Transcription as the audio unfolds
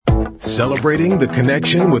Celebrating the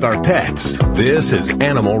connection with our pets. This is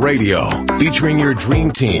Animal Radio, featuring your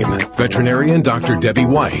dream team. Veterinarian Dr. Debbie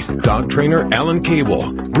White, dog trainer Alan Cable,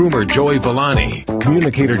 groomer Joey Villani,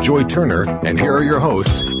 communicator Joy Turner, and here are your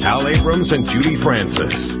hosts, Al Abrams and Judy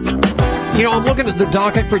Francis. You know, I'm looking at the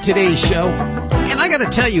docket for today's show, and I got to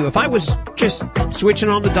tell you, if I was just switching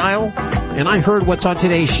on the dial and I heard what's on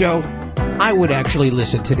today's show, I would actually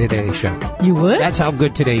listen to today's show. You would? That's how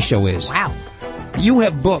good today's show is. Wow. You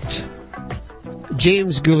have booked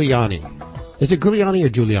James Giuliani. Is it Giuliani or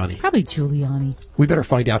Giuliani? Probably Giuliani. We better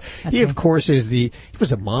find out. He, of course, he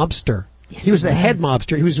was a mobster. Yes, he was the head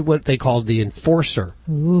mobster. He was what they called the enforcer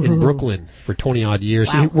in Brooklyn for 20-odd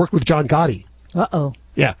years. Wow. He worked with John Gotti. Uh-oh.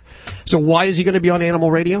 Yeah. So why is he going to be on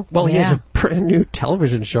Animal Radio? Well, he has a brand new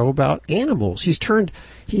television show about animals. He's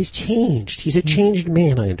changed. He's a changed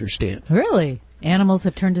man, I understand. Really? Animals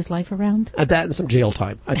have turned his life around? That and some jail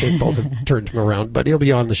time. I think both have turned him around. But he'll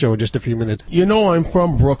be on the show in just a few minutes. You know, I'm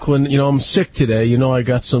from Brooklyn. You know, I'm sick today. You know, I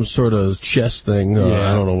got some sort of chest thing.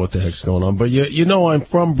 I don't know what the heck's going on. But, you know, I'm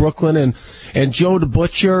from Brooklyn. And Joe the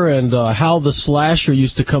Butcher and Hal the Slasher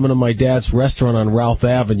used to come into my dad's restaurant on Ralph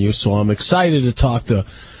Avenue. So I'm excited to talk to...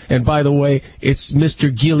 And by the way, it's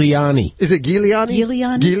Mr. Giuliani. Is it Giuliani?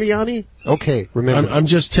 Giuliani? Giuliani? Okay, remember. I'm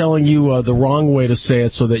just telling you the wrong way to say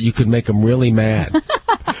it so that you could make him really mad.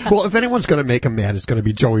 Well, if anyone's going to make him mad, it's going to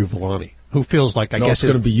be Joey Villani, who feels like, I guess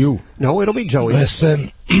it's going to be you. No, it'll be Joey.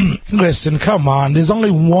 Listen, come on. There's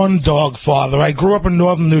only one dog father. I grew up in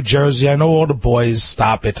northern New Jersey. I know all the boys.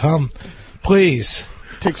 Stop it, please.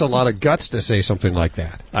 It takes a lot of guts to say something like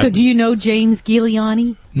that. So do you know James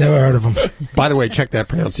Giuliani? Never heard of him. By the way, check that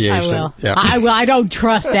pronunciation. I will. Yeah. I don't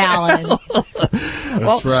trust Alan.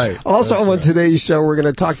 That's right. Also on today's show, we're going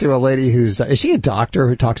to talk to a lady is she a doctor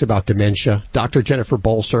who talks about dementia? Dr. Jennifer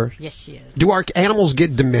Bolser. Yes, she is. Do our animals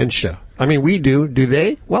get dementia? I mean, we do. Do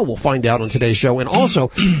they? Well, we'll find out on today's show. And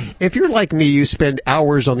also, if you're like me, you spend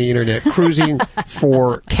hours on the internet cruising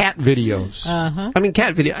for cat videos. Uh-huh. I mean,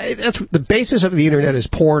 cat video. That's the basis of the internet is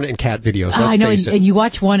porn and cat videos. I know, and you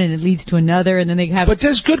watch one and it leads to another, and then they have... But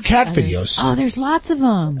there's good cat videos. Oh, there's lots of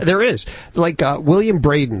them. There is. Like William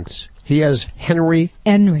Braden's. He has Henry,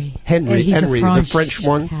 the French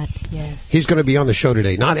one. Cat, yes. He's going to be on the show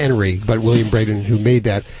today. Not Henry, but William Braden, who made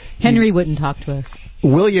that. Henry wouldn't talk to us.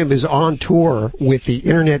 William is on tour with the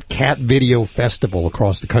Internet Cat Video Festival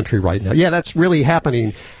across the country right now. Yeah, that's really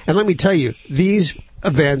happening. And let me tell you, these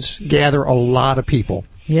events gather a lot of people.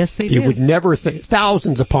 Yes, they do. You would never think,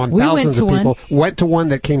 thousands upon thousands of people went to one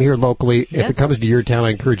that came here locally. Yes. If it comes to your town, I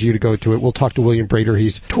encourage you to go to it. We'll talk to William Brader.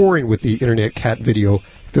 He's touring with the Internet Cat Video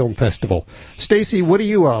Film Festival. Stacy, what are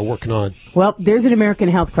you working on? Well, there's an American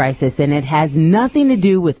health crisis, and it has nothing to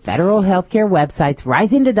do with federal health care websites,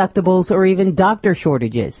 rising deductibles, or even doctor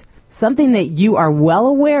shortages. Something that you are well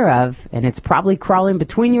aware of, and it's probably crawling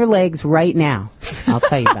between your legs right now. I'll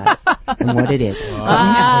tell you about it and what it is.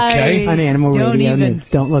 Okay. On Animal Radio News.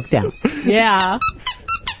 Don't look down. Yeah.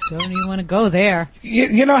 Don't even want to go there.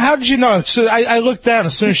 You know, how did you know? So I looked down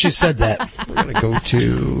as soon as she said that. We're going to go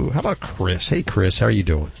to, how about Chris? Hey, Chris, how are you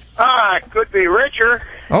doing? Could be richer.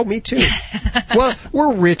 Oh, me too. Well,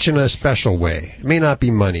 we're rich in a special way. It may not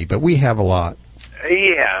be money, but we have a lot.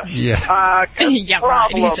 Yeah. Yeah. Yeah,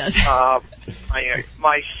 right, he says.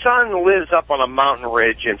 My son lives up on a mountain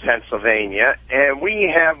ridge in Pennsylvania, and we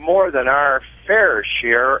have more than our fair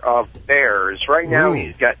share of bears. Right now,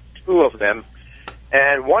 he's got 2 of them.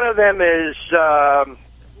 And one of them is,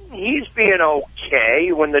 he's being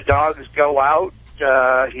okay when the dogs go out.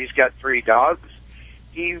 He's got 3 dogs.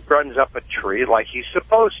 He runs up a tree like he's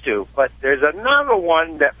supposed to. But there's another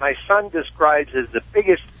one that my son describes as the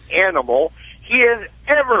biggest animal he has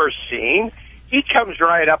ever seen. He comes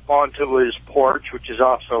right up onto his porch, which is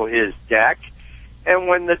also his deck. And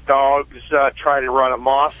when the dogs try to run him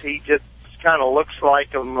off, he just kind of looks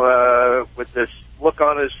like him with this look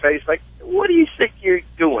on his face like, what do you think you're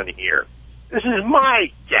doing here? This is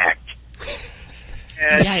my deck.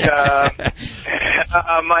 And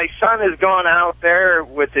my son has gone out there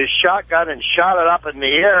with his shotgun and shot it up in the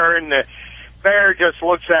air, and the bear just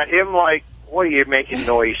looks at him like, what are you making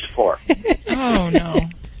noise for? Oh, no.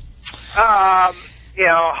 You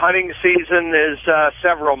know, hunting season is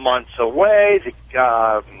several months away.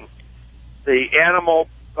 The animal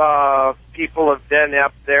people have been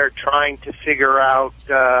up there trying to figure out,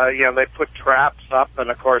 they put traps up, and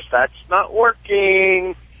of course that's not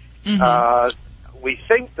working. Mm-hmm. We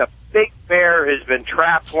think the big bear has been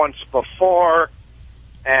trapped once before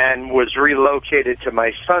and was relocated to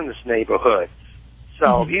my son's neighborhood.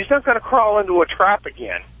 So he's not going to crawl into a trap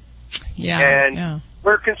again. Yeah. And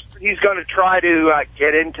he's going to try to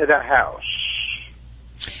get into the house.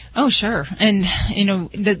 Oh, sure. And,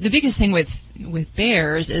 the biggest thing with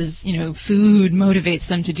bears is, food motivates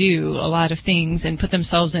them to do a lot of things and put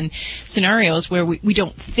themselves in scenarios where we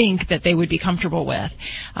don't think that they would be comfortable with.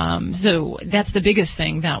 So that's the biggest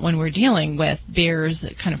thing, that when we're dealing with bears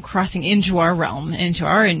kind of crossing into our realm, into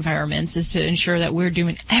our environments, is to ensure that we're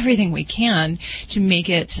doing everything we can to make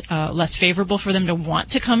it less favorable for them to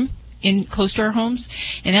want to come in close to our homes.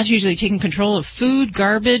 And that's usually taking control of food,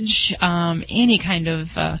 garbage, any kind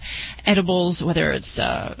of edibles, whether it's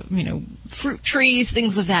fruit trees,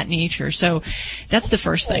 things of that nature. So that's the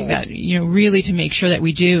first thing that really to make sure that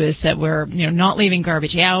we do, is that we're not leaving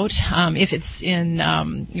garbage out. If it's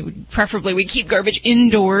in preferably we keep garbage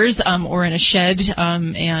indoors or in a shed,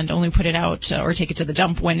 and only put it out or take it to the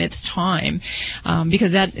dump when it's time,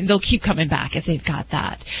 because that they'll keep coming back if they've got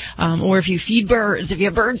that. Or if you feed birds, if you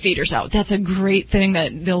have bird feeders out, that's a great thing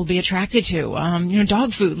that they'll be attracted to.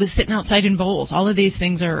 Dog food sitting outside in bowls, all of these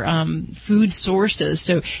things are food sources,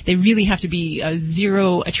 so they really have to be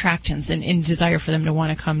zero attractants and desire for them to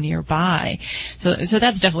want to come nearby. So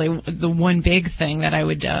that's definitely the one big thing that I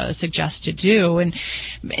would suggest to do. And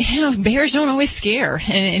bears don't always scare,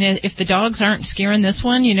 and if the dogs aren't scaring this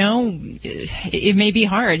one, it may be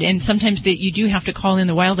hard. And sometimes you do have to call in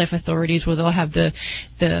the wildlife authorities, where they'll have the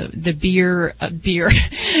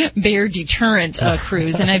bear deterrent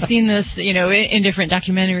crews. And I've seen this, in different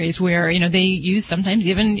documentaries where, they use sometimes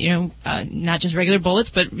even, not just regular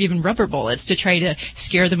bullets, but even rubber bullets to try to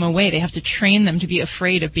scare them away. They have to train them to be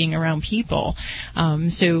afraid of being around people.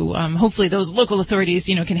 So hopefully those local authorities,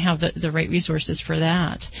 can have the right resources for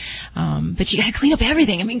that. But you got to clean up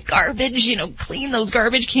everything. I mean, garbage, clean those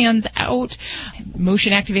garbage cans out.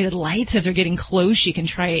 Motion activated lights, if they're getting close, you can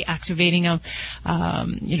try activating them.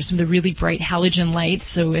 Some of the really bright halogen lights.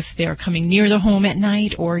 So if they're coming near the home at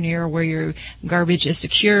night or near where your garbage is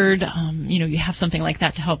secured, you have something like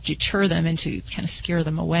that to help deter them and to kind of scare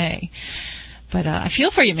them away. But I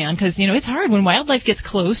feel for you, man, because, it's hard when wildlife gets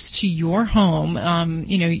close to your home.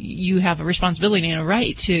 You have a responsibility and a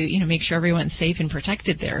right to, make sure everyone's safe and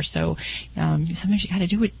protected there. So sometimes you got to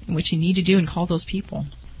do what you need to do and call those people.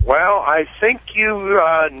 Well, I think you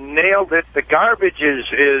nailed it. The garbage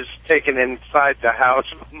is taken inside the house.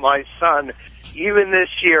 My son, even this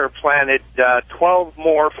year, planted 12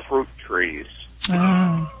 more fruit trees.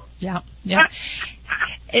 Oh, yeah.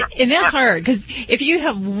 And that's hard, because if you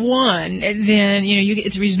have one, then,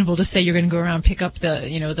 it's reasonable to say you're going to go around and pick up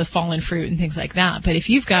the fallen fruit and things like that. But if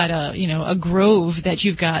you've got a grove that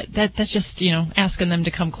you've got, that's just, asking them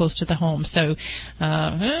to come close to the home. So,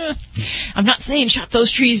 I'm not saying chop those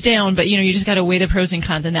trees down, but, you just got to weigh the pros and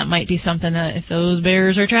cons, and that might be something that if those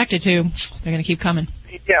bears are attracted to, they're going to keep coming.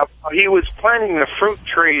 Yeah, he was planting the fruit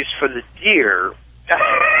trees for the deer.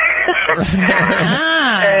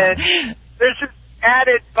 And there's an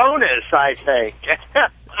added bonus, I think.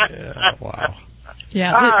 Yeah, wow.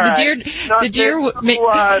 Yeah, the deer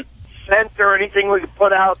scent or anything we could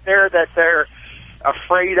put out there that they're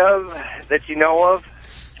afraid of, that you know of?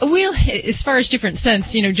 Well, as far as different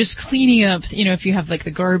scents, just cleaning up, if you have like the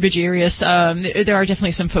garbage areas, there are definitely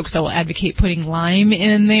some folks that will advocate putting lime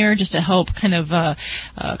in there just to help kind of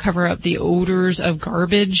cover up the odors of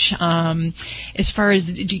garbage. As far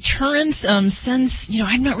as deterrence, scents,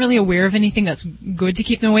 I'm not really aware of anything that's good to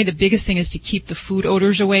keep them away. The biggest thing is to keep the food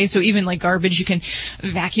odors away. So even like garbage, you can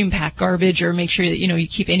vacuum pack garbage or make sure that, you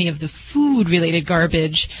keep any of the food related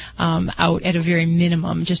garbage out at a very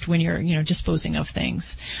minimum just when you're, disposing of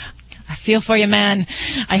things. I feel for you, man.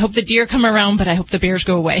 I hope the deer come around, but I hope the bears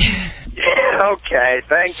go away. Okay,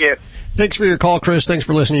 thank you. Thanks for your call, Chris. Thanks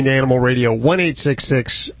for listening to Animal Radio.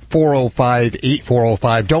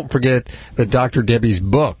 1-866-405-8405. Don't forget that Dr. Debbie's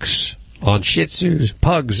books on Shih Tzus,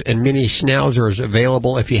 Pugs, and Mini Schnauzers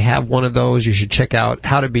available. If you have one of those, you should check out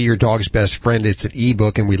How to Be Your Dog's Best Friend. It's an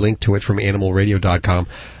ebook, and we link to it from animalradio.com.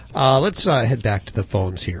 Let's head back to the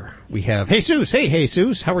phones here. We have Jesus. Hey,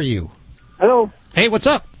 Jesus. How are you? Hello. Hey, what's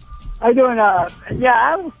up? How you doing? I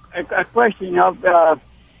have a question. How dogs,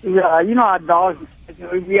 we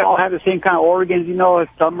all have the same kind of organs, a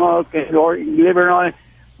stomach and liver and all that.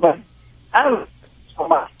 But I don't know so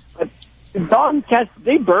much. But dogs and cats,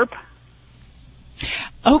 they burp.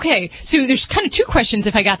 Okay, so there's kind of two questions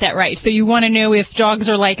if I got that right. So you want to know if dogs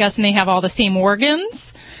are like us and they have all the same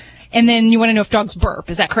organs, and then you want to know if dogs burp.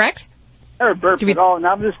 Is that correct? Never burp at all, and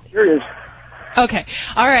I'm just curious. Okay.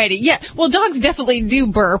 All righty. Yeah. Well, dogs definitely do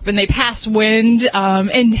burp and they pass wind.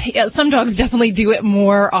 And some dogs definitely do it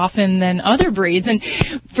more often than other breeds. And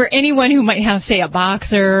for anyone who might have, say, a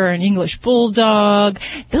boxer or an English bulldog,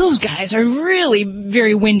 those guys are really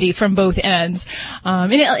very windy from both ends.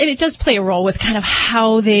 And it does play a role with kind of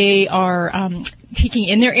how they are taking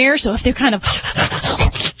in their air. So if they're kind of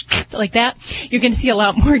like that, you're going to see a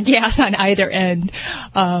lot more gas on either end.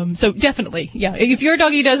 So definitely, yeah. If your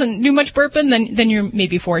doggy doesn't do much burping, then you're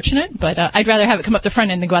maybe fortunate. But I'd rather have it come up the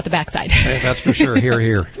front end than go out the backside. Hey, that's for sure.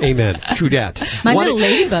 Here. Amen. True dat. My little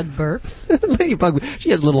ladybug burps. Ladybug,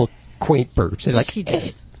 she has little quaint burps. They're like, she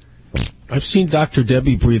does. I've seen Dr.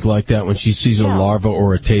 Debbie breathe like that when she sees a larva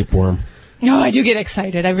or a tapeworm. No, I do get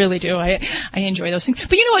excited. I really do. I enjoy those things.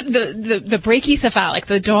 But you know what? The brachycephalic,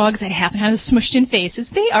 the dogs that have kind of smushed in faces,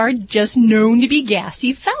 they are just known to be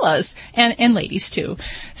gassy fellas and ladies too.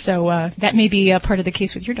 So that may be a part of the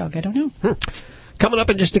case with your dog. I don't know. Coming up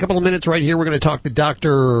in just a couple of minutes right here, we're going to talk to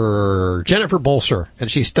Dr. Jennifer Bolser, and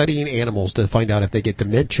she's studying animals to find out if they get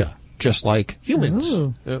dementia, just like humans.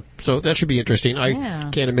 So that should be interesting. I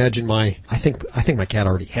can't imagine I think my cat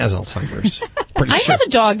already has Alzheimer's. Pretty sure. I had a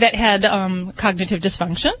dog that had cognitive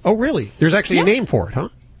dysfunction. Oh, really? There's actually a name for it, huh?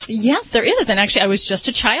 Yes, there is. And actually, I was just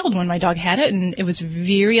a child when my dog had it, and it was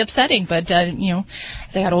very upsetting. But,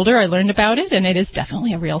 as I got older, I learned about it, and it is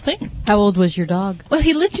definitely a real thing. How old was your dog? Well,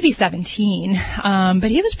 he lived to be 17, but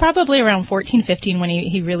he was probably around 14, 15 when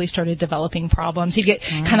he really started developing problems. He'd get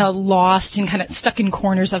kind of lost and kind of stuck in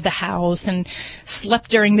corners of the house and slept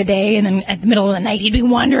during the day, and then at the middle of the night, he'd be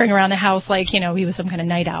wandering around the house like, he was some kind of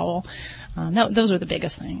night owl. Those were the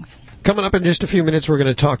biggest things. Coming up in just a few minutes, we're going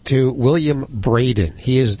to talk to William Braden.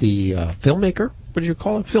 He is the filmmaker. What did you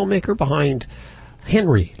call it? Filmmaker behind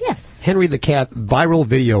Henry. Yes. Henry the Cat viral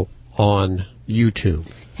video on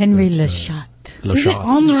YouTube. Henry Lechat. Is it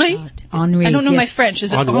Henri? Henri. I don't know my French.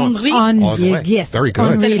 Is it Henri? Henri, yes. Very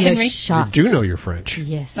good. Henri You do know your French.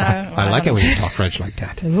 Yes. I like it when you talk French like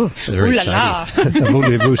that. Very Ooh la exciting.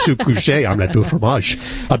 Voulez-vous se coucher omelette au fromage?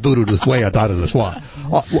 Adoro le soir, adoro le soir.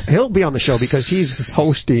 He'll be on the show because he's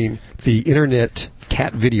hosting the Internet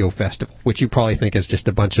Cat Video Festival, which you probably think is just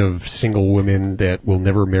a bunch of single women that will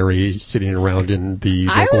never marry sitting around in the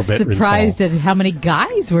local I was veterans surprised hall. at how many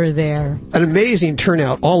guys were there. An amazing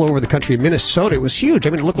turnout all over the country. In Minnesota, it was huge. I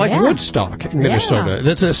mean, it looked like Woodstock in Minnesota.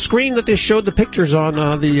 The screen that they showed the pictures on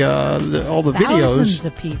all the videos. Thousands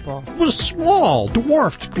of people. Was small,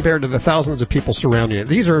 dwarfed compared to the thousands of people surrounding it.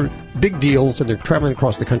 These are big deals, and they're traveling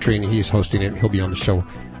across the country, and he's hosting it. And he'll be on the show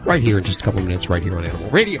right here in just a couple of minutes, right here on Animal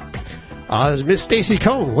Radio. Miss Stacy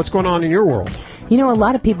Cohn, what's going on in your world? A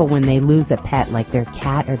lot of people, when they lose a pet like their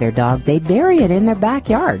cat or their dog, they bury it in their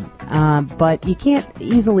backyard. But you can't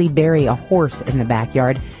easily bury a horse in the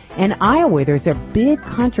backyard. In Iowa, there's a big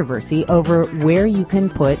controversy over where you can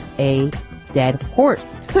put a dead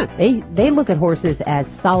horse. They look at horses as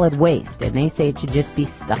solid waste, and they say it should just be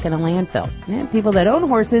stuck in a landfill. And people that own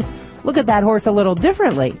horses look at that horse a little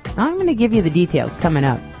differently. I'm going to give you the details coming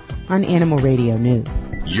up on Animal Radio News.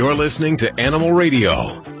 You're listening to Animal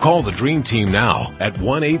Radio. Call the Dream Team now at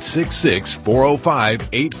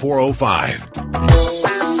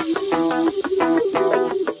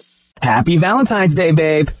 1-866-405-8405. Happy Valentine's Day,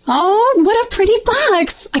 babe. Oh, what a pretty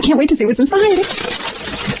box. I can't wait to see what's inside.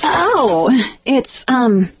 Oh, it's,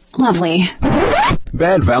 lovely.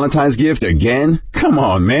 Bad Valentine's gift again? Come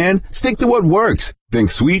on, man. Stick to what works.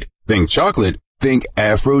 Think sweet, think chocolate, think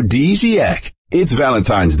aphrodisiac. It's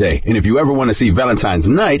Valentine's Day, and if you ever want to see Valentine's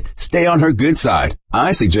night, stay on her good side.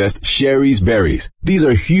 I suggest Sherry's Berries. These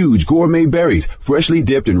are huge gourmet berries, freshly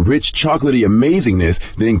dipped in rich chocolatey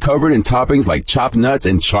amazingness, then covered in toppings like chopped nuts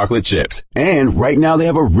and chocolate chips. And right now they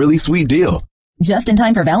have a really sweet deal. Just in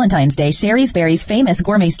time for Valentine's Day, Sherry's Berries' famous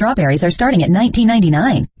gourmet strawberries are starting at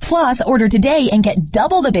 $19.99. Plus, order today and get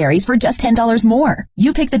double the berries for just $10 more.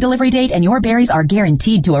 You pick the delivery date and your berries are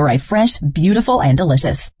guaranteed to arrive fresh, beautiful, and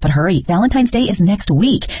delicious. But hurry, Valentine's Day is next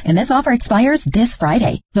week, and this offer expires this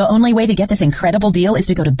Friday. The only way to get this incredible deal is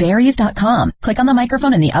to go to berries.com. Click on the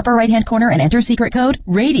microphone in the upper right-hand corner and enter secret code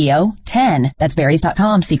RADIO10. That's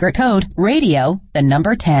berries.com, secret code RADIO, the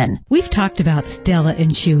number 10. We've talked about Stella and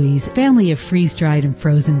Chewy's family of freeze-dried and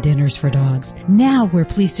frozen dinners for dogs. Now we're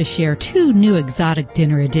pleased to share two new exotic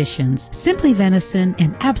dinner editions, Simply Venison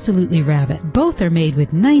and Absolutely Rabbit. Both are made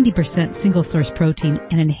with 90% single-source protein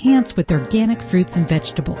and enhanced with organic fruits and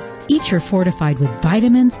vegetables. Each are fortified with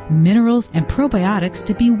vitamins, minerals, and probiotics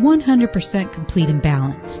to be 100% complete and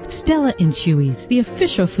balanced. Stella and Chewy's, the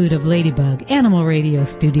official food of Ladybug, Animal Radio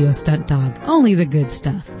Studio Stunt different dog. Only the good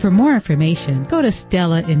stuff. For more information, go to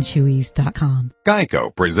StellaandChewies.com.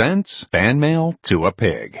 Geico presents Fan Mail to a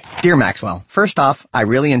Pig. Dear Maxwell, first off, I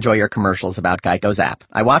really enjoy your commercials about Geico's app.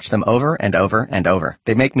 I watch them over and over and over.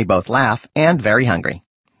 They make me both laugh and very hungry.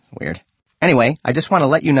 Weird. Anyway, I just want to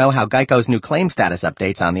let you know how Geico's new claim status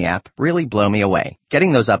updates on the app really blow me away.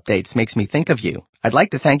 Getting those updates makes me think of you. I'd like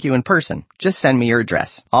to thank you in person. Just send me your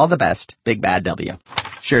address. All the best, Big Bad W.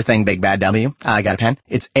 Sure thing, Big Bad W. I got a pen.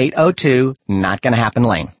 It's 802 Not Gonna Happen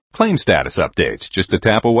Lane. Claim status updates just a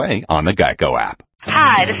tap away on the Geico app.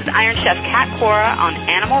 Hi, this is Iron Chef Kat Cora on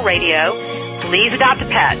Animal Radio. Please adopt a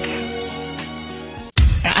pet.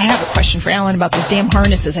 I have a question for Alan about those damn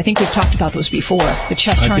harnesses. I think we've talked about those before. The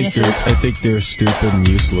chest harnesses. I think they're stupid and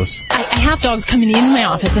useless. I have dogs coming in my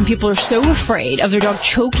office, and people are so afraid of their dog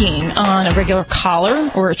choking on a regular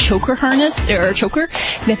collar or a choker harness or a choker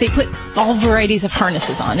that they put all varieties of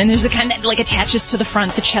harnesses on. And there's the kind that like attaches to the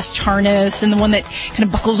front, the chest harness, and the one that kind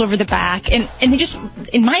of buckles over the back. And they just,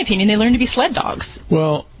 in my opinion, they learn to be sled dogs.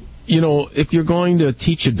 Well, you know, if you're going to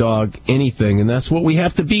teach a dog anything, and that's what we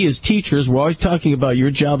have to be as teachers, we're always talking about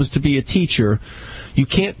your job is to be a teacher. You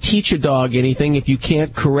can't teach a dog anything if you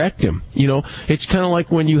can't correct him. You know, it's kind of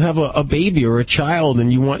like when you have a baby or a child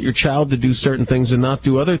and you want your child to do certain things and not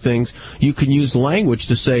do other things, you can use language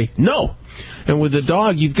to say, no. And with the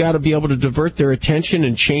dog, you've got to be able to divert their attention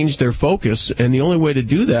and change their focus. And the only way to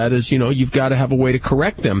do that is, you know, you've got to have a way to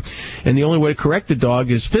correct them. And the only way to correct the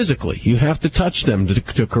dog is physically. You have to touch them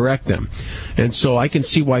to correct them. And so I can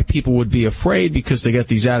see why people would be afraid because they got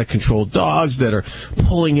these out-of-control dogs that are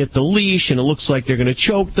pulling at the leash and it looks like they're going to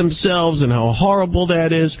choke themselves and how horrible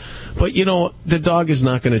that is. But, you know, the dog is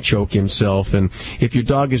not going to choke himself. And if your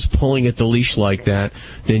dog is pulling at the leash like that,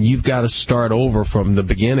 then you've got to start over from the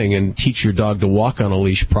beginning and teach your dog to walk on a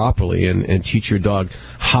leash properly and teach your dog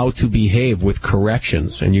how to behave with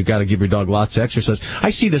corrections. And you got to give your dog lots of exercise.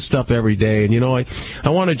 I see this stuff every day, and, you know, I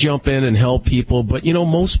want to jump in and help people, but, you know,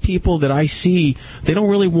 most people that I see, they don't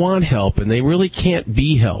really want help, and they really can't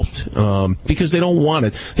be helped because they don't want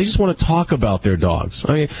it. They just want to talk about their dogs.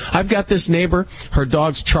 I mean, I've got this neighbor, her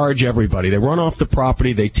dogs charge everybody. They run off the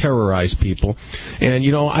property, they terrorize people. And,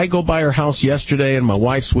 you know, I go by her house yesterday, and my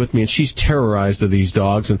wife's with me, and she's terrorized of these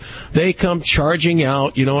dogs, and they come charging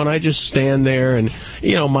out, you know, and I just stand there, and,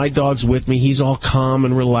 you know, my dog's with me. He's all calm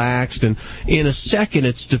and relaxed, and in a second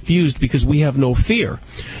it's diffused because we have no fear.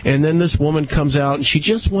 And then this woman comes out, and she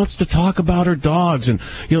just wants to talk about her dogs, and,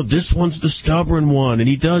 you know, this one's the stubborn one, and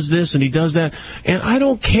he does this and he does that, and I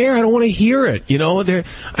don't care. I don't want to hear it, you know.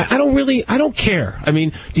 I don't care. I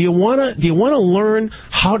mean, do you want to learn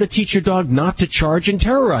how to teach your dog not to charge and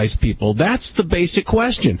terrorize people? That's the basic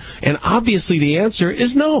question. And obviously the answer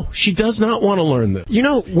is no. She does not want to learn this. You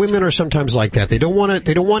know, women are sometimes like that. They don't want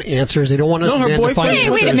answers. They don't want us men to find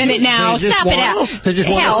answers. Wait a minute now. Stop it out. They just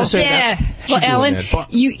want us to say that. Well, Alan,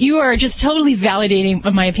 you are just totally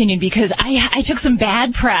validating my opinion because I took some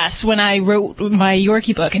bad press when I wrote my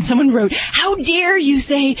Yorkie book, and someone wrote, "How dare you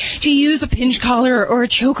say to use a pinch collar or a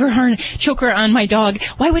choker on my dog?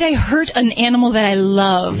 Why would I hurt an animal that I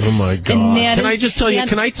love?" Oh my God! Can I just tell you?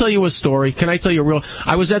 Can I tell you a story? Can I tell you a real?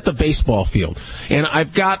 I was at the baseball field, and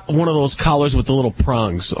I've got one of those collars with the little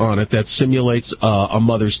prongs on it that simulates a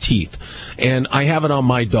mother's teeth, and I have it on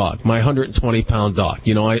my dog, my 120-pound dog.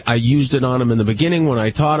 You know, I used it on him in the beginning when I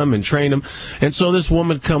taught him and trained him, and so this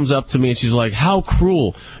woman comes up to me and she's like, "How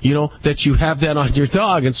cruel, you know, that you have that on your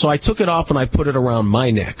dog." And so I took it off and I put it around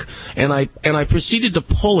my neck, and I proceeded to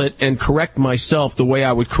pull it and correct myself the way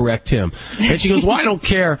I would correct him. And she goes, "Well, I don't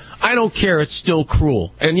care. I don't care. It's still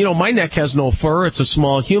cruel." And, you know, my neck has no fur. It's a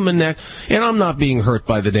small human neck, and I'm not being hurt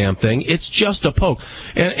by the damn thing. It's just a poke.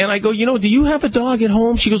 And I go, "You know, do you have a dog at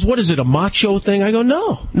home?" She goes, "What is it, a macho thing?" I go,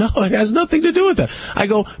 No, it has nothing to do with that. I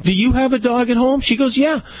go, "Do you have a dog at home?" She goes,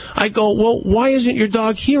 "Yeah." I go, "Well, why isn't your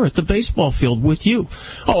dog here at the baseball field with you?"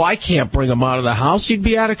 "Oh, I can't bring him out of the house. He'd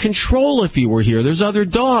be out of control if he were here. There's other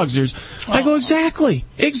dogs. I go, exactly.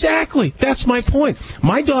 That's my point.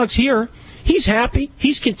 My dog's here. He's happy,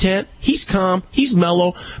 he's content, he's calm, he's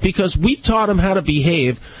mellow, because we taught him how to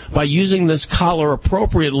behave by using this collar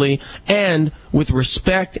appropriately and with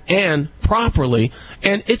respect and properly,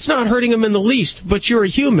 and it's not hurting him in the least. But you're a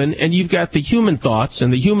human, and you've got the human thoughts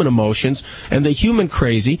and the human emotions and the human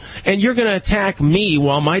crazy, and you're going to attack me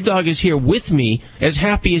while my dog is here with me as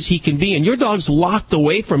happy as he can be, and your dog's locked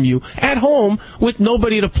away from you at home with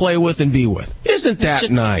nobody to play with and be with. Isn't that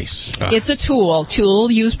nice? It's a tool. Tool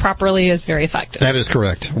used properly is very effective. That is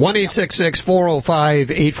correct.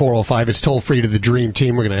 1-866-405-8405. It's toll free to the Dream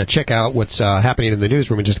Team. We're going to check out what's happening in the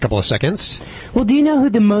newsroom in just a couple of seconds. Well, do you know who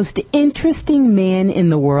the most interesting man in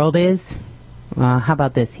the world is? How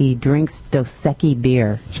about this? He drinks Dos Equis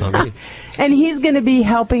beer. And he's going to be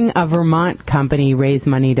helping a Vermont company raise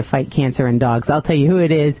money to fight cancer in dogs. I'll tell you who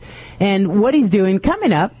it is and what he's doing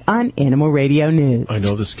coming up on Animal Radio News. I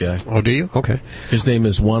know this guy. Oh, do you? Okay. His name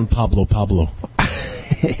is Juan Pablo.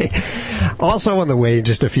 Also on the way in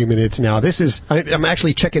just a few minutes now, I'm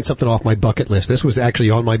actually checking something off my bucket list. This was actually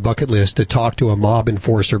on my bucket list to talk to a mob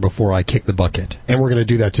enforcer before I kick the bucket. And we're going to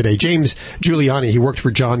do that today. James Giuliani, he worked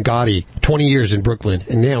for John Gotti 20 years in Brooklyn,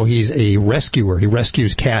 and now he's a rescuer. He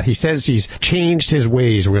rescues cat. He says he's changed his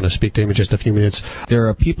ways. We're going to speak to him in just a few minutes. There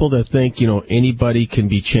are people that think, anybody can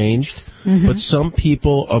be changed. Mm-hmm. But some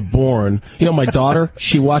people are born. My daughter,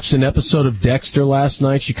 she watched an episode of Dexter last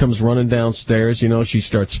night. She comes running downstairs, she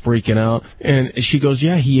starts freaking out. And she goes,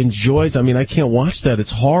 yeah, he enjoys, I can't watch that.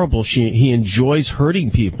 It's horrible. He enjoys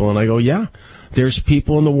hurting people. And I go, yeah, there's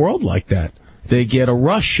people in the world like that. They get a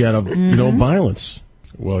rush out of, violence.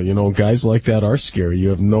 Well, guys like that are scary. You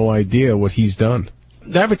have no idea what he's done.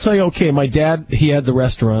 Did I ever tell you, okay, my dad, he had the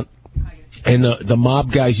restaurant. And the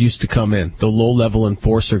mob guys used to come in, the low-level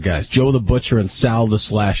enforcer guys, Joe the Butcher and Sal the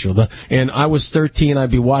Slasher. And I was 13, I'd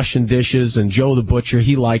be washing dishes, and Joe the Butcher,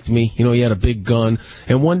 he liked me. He had a big gun.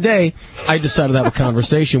 And one day, I decided to have a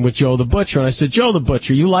conversation with Joe the Butcher, and I said, Joe the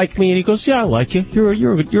Butcher, you like me? And he goes, yeah, I like you.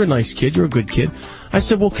 You're a nice kid. You're a good kid. I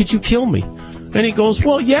said, well, could you kill me? And he goes,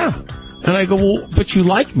 well, yeah. And I go, well, but you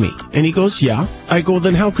like me. And he goes, yeah. I go,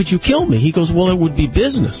 then how could you kill me? He goes, well, it would be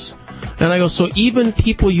business. And I go, so even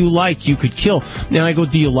people you like, you could kill. And I go,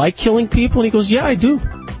 do you like killing people? And he goes, yeah, I do.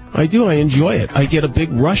 I enjoy it. I get a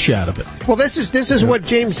big rush out of it. Well, this is what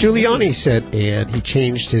James Giuliani said, and he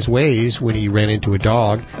changed his ways when he ran into a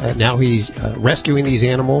dog. Now he's rescuing these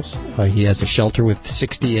animals. He has a shelter with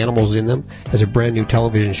 60 animals in them. Has a brand new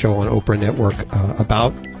television show on Oprah Network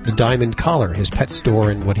about the Diamond Collar, his pet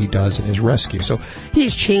store, and what he does in his rescue. So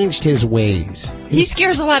he's changed his ways. He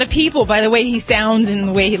scares a lot of people by the way he sounds and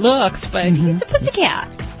the way he looks, but he's a pussycat.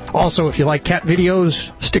 Also, if you like cat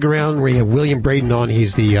videos, stick around. We have William Braden on.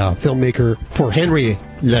 He's the filmmaker for Henry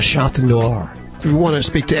Le Chat Noir. If you want to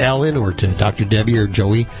speak to Alan or to Dr. Debbie or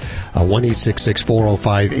Joey,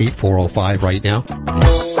 1-866-405-8405 right now.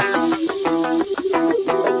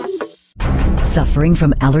 Suffering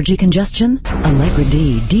from allergy congestion? Allegra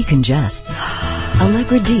D decongests.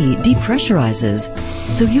 Allegra D depressurizes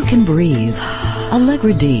so you can breathe.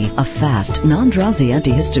 Allegra D, a fast, non-drowsy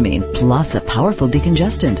antihistamine, plus a powerful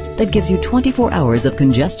decongestant that gives you 24 hours of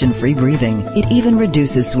congestion-free breathing. It even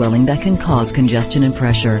reduces swelling that can cause congestion and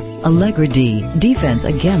pressure. Allegra D, defense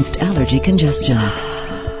against allergy congestion.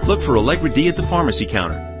 Look for Allegra D at the pharmacy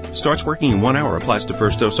counter. Starts working in 1 hour, applies to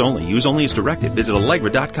first dose only. Use only as directed. Visit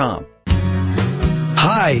Allegra.com.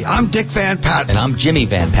 Hi, I'm Dick Van Patten. And I'm Jimmy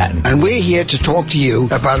Van Patten. And we're here to talk to you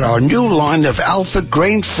about our new line of Alpha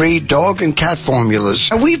grain-free dog and cat formulas.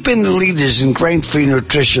 And we've been the leaders in grain-free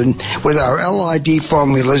nutrition with our LID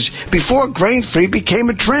formulas before grain-free became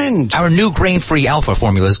a trend. Our new grain-free Alpha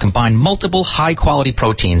formulas combine multiple high-quality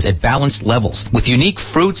proteins at balanced levels with unique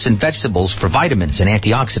fruits and vegetables for vitamins and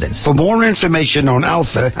antioxidants. For more information on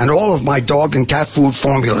Alpha and all of my dog and cat food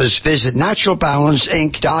formulas, visit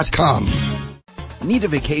naturalbalanceinc.com. Need a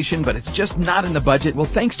vacation, but it's just not in the budget? Well,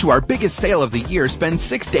 thanks to our biggest sale of the year, spend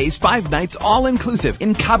 6 days, 5 nights, all-inclusive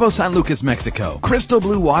in Cabo San Lucas, Mexico. Crystal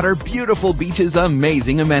blue water, beautiful beaches,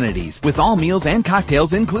 amazing amenities, with all meals and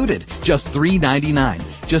cocktails included. Just $3.99.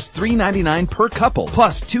 Just $3.99 per couple,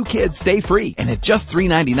 plus 2 kids stay free. And at just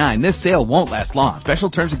 $3.99, this sale won't last long.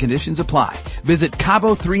 Special terms and conditions apply. Visit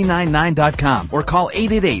Cabo399.com or call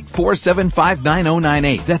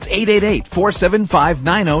 888-475-9098. That's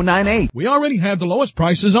 888-475-9098. We already have the lowest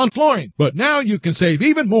prices on flooring, but now you can save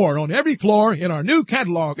even more on every floor in our new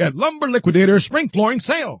catalog at Lumber Liquidator Spring Flooring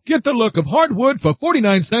Sale. Get the look of hardwood for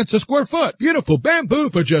 49 cents a square foot. Beautiful bamboo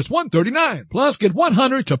for just $139. Plus, get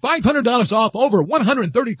 $100 to $500 off over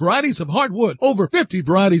 130 varieties of hardwood, over 50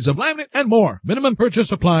 varieties of laminate, and more. Minimum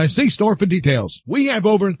purchase applies. See store for details. We have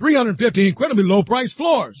over 350 incredibly low-priced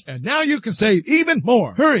floors, and now you can save even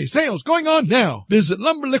more. Hurry, sales going on now. Visit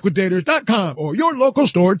LumberLiquidators.com or your local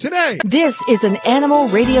store today. This is an Animal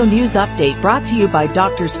Radio News Update brought to you by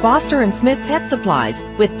Drs. Foster and Smith Pet Supplies,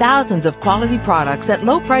 with thousands of quality products at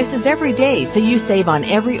low prices every day so you save on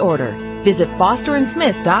every order. Visit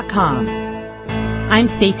FosterandSmith.com. I'm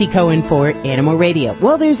Stacy Cohen for Animal Radio.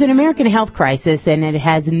 Well, there's an American health crisis, and it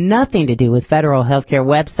has nothing to do with federal healthcare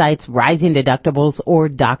websites, rising deductibles, or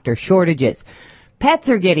doctor shortages. Pets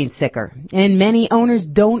are getting sicker, and many owners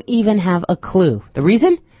don't even have a clue. The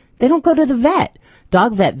reason? They don't go to the vet.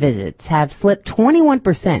 Dog vet visits have slipped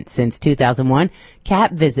 21% since 2001.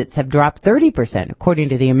 Cat visits have dropped 30%, according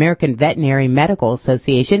to the American Veterinary Medical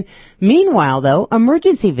Association. Meanwhile, though,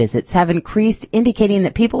 emergency visits have increased, indicating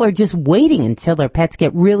that people are just waiting until their pets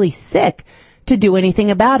get really sick to do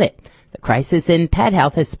anything about it. The crisis in pet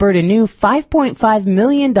health has spurred a new $5.5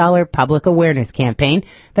 million public awareness campaign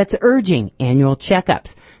that's urging annual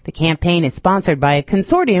checkups. The campaign is sponsored by a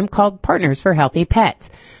consortium called Partners for Healthy Pets.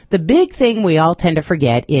 The big thing we all tend to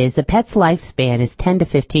forget is a pet's lifespan is 10 to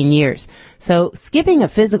 15 years. So skipping a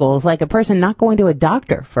physical is like a person not going to a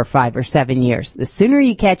doctor for 5 or 7 years. The sooner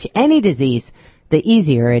you catch any disease, the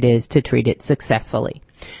easier it is to treat it successfully.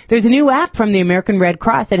 There's a new app from the American Red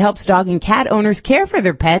Cross. It helps dog and cat owners care for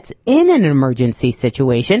their pets in an emergency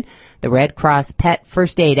situation. The Red Cross Pet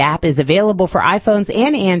First Aid app is available for iPhones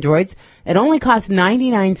and Androids. It only costs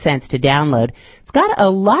 99 cents to download. It's got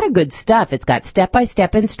a lot of good stuff. It's got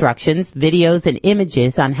step-by-step instructions, videos, and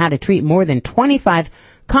images on how to treat more than 25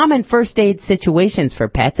 common first aid situations for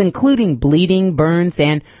pets, including bleeding, burns,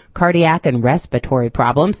 and cardiac and respiratory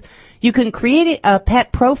problems. You can create a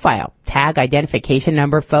pet profile, tag identification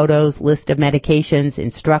number, photos, list of medications,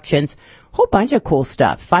 instructions, whole bunch of cool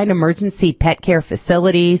stuff. Find emergency pet care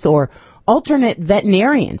facilities or alternate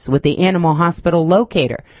veterinarians with the Animal Hospital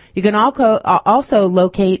Locator. You can also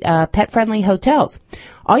locate pet-friendly hotels.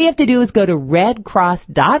 All you have to do is go to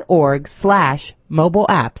redcross.org/mobile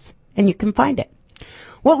apps, and you can find it.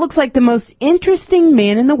 What looks like the most interesting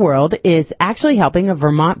man in the world is actually helping a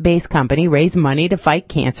Vermont-based company raise money to fight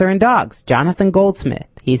cancer in dogs. Jonathan Goldsmith,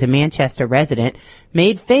 he's a Manchester resident,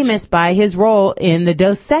 made famous by his role in the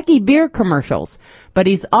Dos Equis beer commercials. But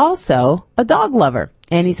he's also a dog lover,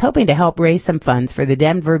 and he's hoping to help raise some funds for the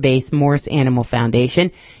Denver-based Morris Animal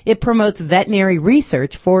Foundation. It promotes veterinary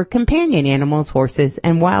research for companion animals, horses,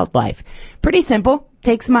 and wildlife. Pretty simple.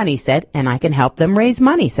 Takes money, said, and I can help them raise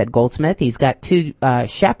money, said Goldsmith. He's got 2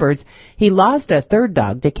 shepherds. He lost a 3rd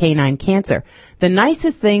dog to canine cancer. The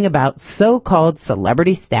nicest thing about so-called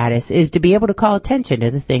celebrity status is to be able to call attention to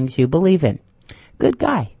the things you believe in. Good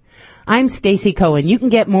guy. I'm Stacey Cohen. You can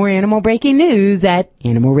get more animal breaking news at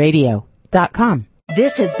animalradio.com.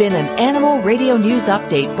 This has been an Animal Radio News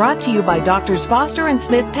Update brought to you by Doctors Foster and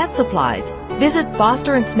Smith Pet Supplies. Visit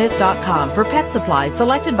fosterandsmith.com for pet supplies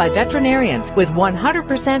selected by veterinarians with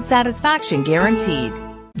 100% satisfaction guaranteed.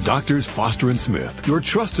 Doctors Foster and Smith, your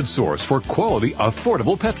trusted source for quality,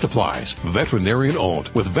 affordable pet supplies. Veterinarian owned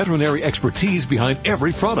with veterinary expertise behind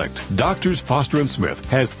every product. Doctors Foster and Smith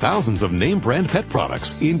has thousands of name brand pet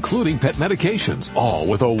products, including pet medications, all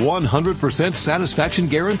with a 100% satisfaction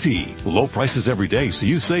guarantee. Low prices every day so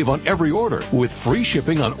you save on every order with free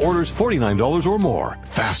shipping on orders $49 or more.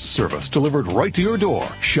 Fast service delivered right to your door.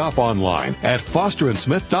 Shop online at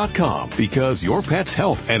fosterandsmith.com because your pet's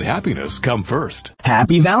health and happiness come first.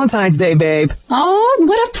 Happy Valentine's Day, babe. Oh,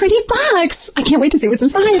 what a pretty box. I can't wait to see what's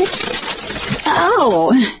inside.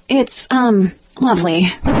 Oh, it's, lovely.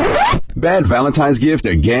 Bad Valentine's gift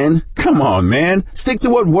again? Come on, man. Stick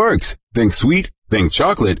to what works. Think sweet, think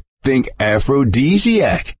chocolate, think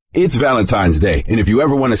aphrodisiac. It's Valentine's Day, and if you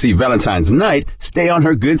ever want to see Valentine's night, stay on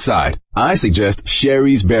her good side. I suggest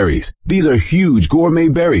Sherry's Berries. These are huge gourmet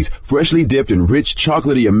berries, freshly dipped in rich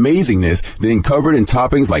chocolatey amazingness, then covered in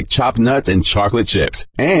toppings like chopped nuts and chocolate chips.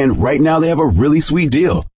 And right now they have a really sweet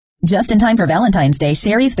deal. Just in time for Valentine's Day,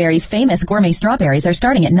 Sherry's Berries' famous gourmet strawberries are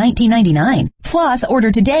starting at $19.99. Plus,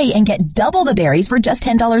 order today and get double the berries for just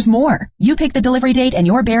 $10 more. You pick the delivery date and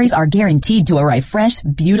your berries are guaranteed to arrive fresh,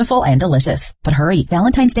 beautiful, and delicious. But hurry,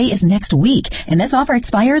 Valentine's Day is next week, and this offer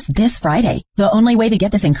expires this Friday. The only way to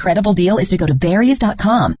get this incredible deal is to go to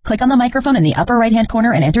berries.com. Click on the microphone in the upper right-hand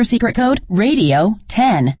corner and enter secret code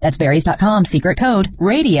RADIO10. That's berries.com, secret code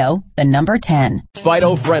RADIO, the number 10.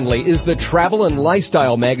 Fido Friendly is the travel and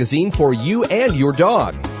lifestyle magazine for you and your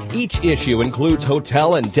dog. Each issue includes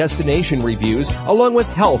hotel and destination reviews, along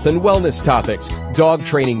with health and wellness topics, dog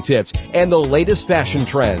training tips, and the latest fashion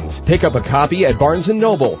trends. Pick up a copy at Barnes &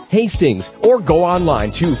 Noble, Hastings, or go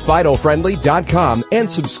online to FidoFriendly.com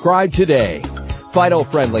and subscribe today. Fido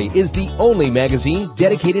Friendly is the only magazine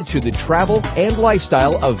dedicated to the travel and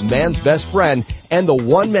lifestyle of man's best friend, and the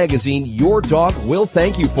one magazine your dog will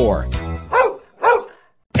thank you for.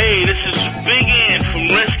 Hey, this is Big Ant from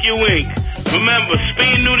Rescue Inc. Remember,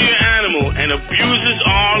 spay and neuter your animal, and abusers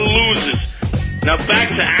are losers. Now back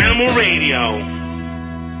to Animal Radio.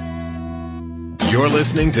 You're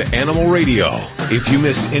listening to Animal Radio. If you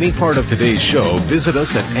missed any part of today's show, visit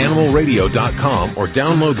us at animalradio.com or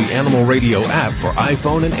download the Animal Radio app for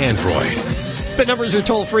iPhone and Android. The numbers are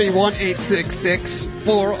toll-free,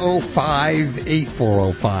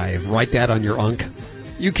 1-866-405-8405. Write that on your Unk.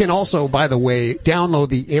 You can also, by the way, download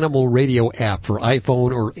the Animal Radio app for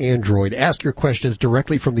iPhone or Android. Ask your questions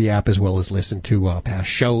directly from the app as well as listen to past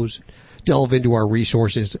shows. Delve into our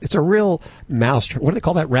resources. It's a real mouse. What do they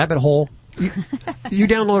call that? Rabbit hole? You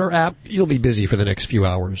download our app, you'll be busy for the next few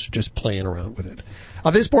hours just playing around with it.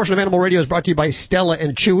 This portion of Animal Radio is brought to you by Stella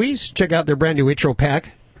and Chewy's. Check out their brand new intro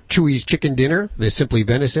pack. Chewy's Chicken Dinner, the Simply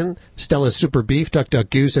Venison, Stella's Super Beef, Duck Duck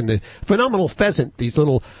Goose, and the phenomenal pheasant. These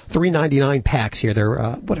little $3.99 packs here. They're,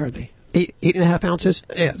 what are they? 8.5 ounces?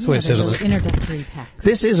 Yeah, that's what it says on the introductory packs.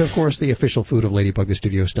 This is, of course, the official food of Ladybug, the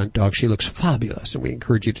studio stunt dog. She looks fabulous, and we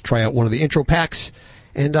encourage you to try out one of the intro packs.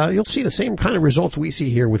 And you'll see the same kind of results we see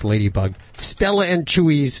here with Ladybug.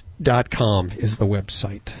 StellaandChewy's.com is the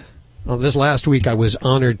website. This last week, I was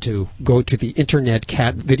honored to go to the Internet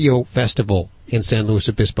Cat Video Festival in San Luis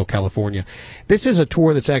Obispo, California. This is a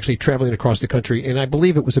tour that's actually traveling across the country, and I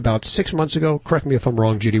believe it was about 6 months ago. Correct me if I'm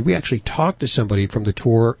wrong, Judy. We actually talked to somebody from the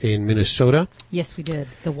tour in Minnesota. Yes, we did.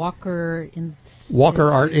 The Walker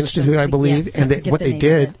Art Institute, I believe. Yes, and what they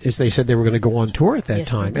did is they said they were going to go on tour at that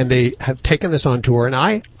time. And they have taken this on tour. And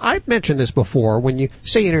I've mentioned this before. When you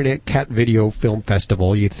say Internet Cat Video Film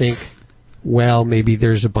Festival, you think, well, maybe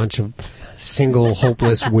there's a bunch of single,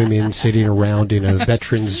 hopeless women sitting around in a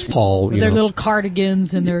veterans hall. With their little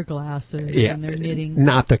cardigans and their glasses and their knitting.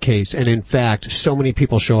 Not the case. And in fact, so many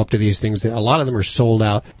people show up to these things that a lot of them are sold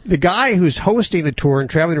out. The guy who's hosting the tour and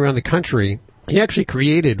traveling around the country, he actually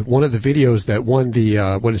created one of the videos that won the,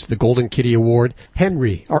 the Golden Kitty Award.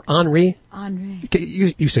 Henry. Henri.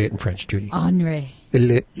 You say it in French, Judy. Henri.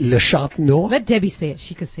 Le Chat Noir. Let Debbie say it.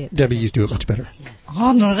 She could say it. Debbie, you do it much better. Yes.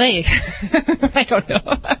 Henri. I don't know.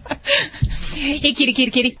 Hey,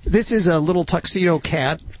 kitty. This is a little tuxedo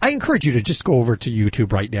cat. I encourage you to just go over to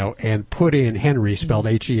YouTube right now and put in Henry, spelled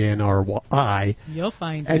Henry. You'll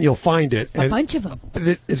find it. And you'll find it. A bunch of them.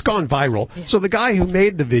 It's gone viral. Yeah. So the guy who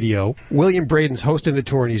made the video, William Braden's hosting the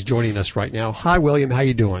tour, and he's joining us right now. Hi, William. How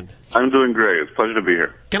you doing? I'm doing great. It's a pleasure to be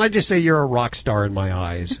here. Can I just say you're a rock star in my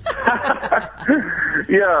eyes?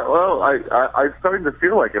 Yeah, well, I'm starting to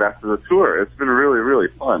feel like it after the tour. It's been really, really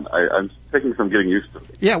fun. I'm taking some getting used to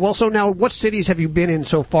it. Yeah, well, so now what cities have you been in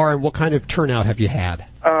so far, and what kind of turnout have you had?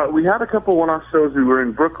 We had a couple one-off shows. We were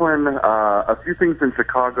in Brooklyn, a few things in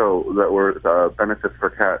Chicago that were benefits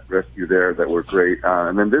for cat rescue there that were great.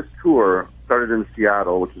 And then this tour started in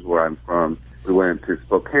Seattle, which is where I'm from. We went to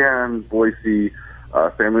Spokane, Boise,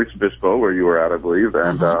 San Luis Obispo, where you were at, I believe,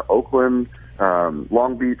 and Oakland,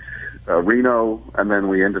 Long Beach, Reno, and then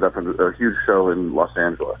we ended up in a huge show in Los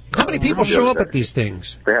Angeles. How many people show up at these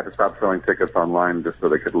things? They had to stop selling tickets online just so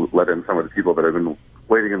they could let in some of the people that had been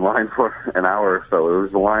waiting in line for an hour or so. It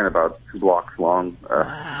was a line about 2 blocks long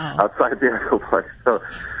outside the actual place. So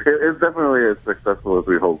it's definitely as successful as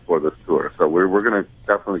we hoped for this tour. So we're going to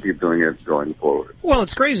definitely keep doing it going forward. Well,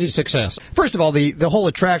 it's crazy success. First of all, the whole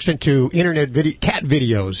attraction to internet cat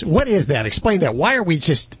videos. What is that? Explain that. Why are we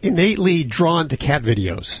just innately drawn to cat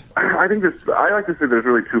videos? I like to say there's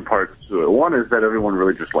really 2 parts to it. One is that everyone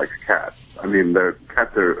really just likes cats. I mean,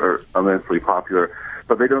 cats are immensely popular,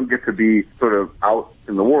 but they don't get to be sort of out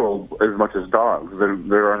in the world as much as dogs.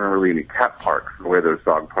 There aren't really any cat parks the way there's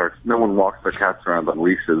dog parks. No one walks their cats around on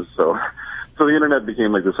leashes, so the internet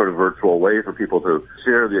became like this sort of virtual way for people to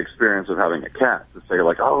share the experience of having a cat, to say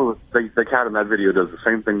like, oh, the cat in that video does the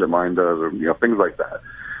same thing that mine does, or things like that.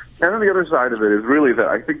 And then the other side of it is really that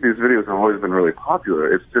I think these videos have always been really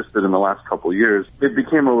popular. It's just that in the last couple of years, it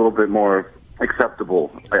became a little bit more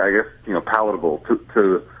acceptable, I guess, palatable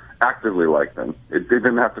to actively like them. It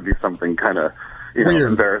didn't have to be something kind of,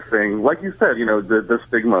 embarrassing. Like you said, the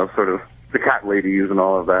stigma of sort of the cat ladies and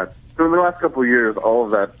all of that. So in the last couple of years, all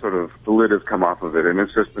of that sort of, the lid has come off of it, and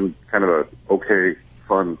it's just been kind of a okay,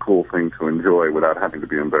 fun, cool thing to enjoy without having to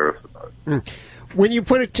be embarrassed about it. When you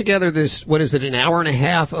put it together, this, what is it, an hour and a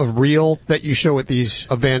half of reel that you show at these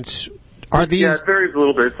events, are these... Yeah, it varies a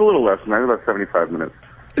little bit. It's a little less than that, about 75 minutes.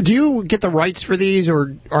 Do you get the rights for these,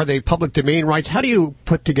 or are they public domain rights? How do you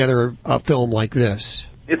put together a film like this?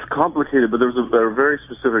 It's complicated, but there's a very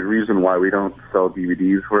specific reason why we don't sell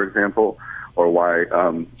DVDs, for example, or why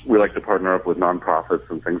we like to partner up with nonprofits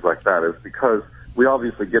and things like that, is because we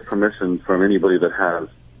obviously get permission from anybody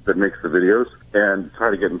that makes the videos and try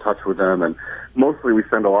to get in touch with them. And mostly we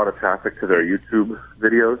send a lot of traffic to their YouTube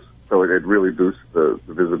videos, so it really boosts the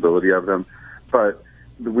visibility of them. But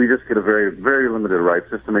we just get a very, very limited rights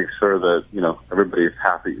just to make sure that, everybody's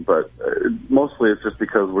happy. But mostly it's just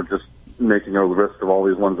because we're just making a list of all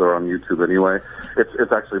these ones that are on YouTube anyway.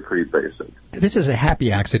 It's actually pretty basic. This is a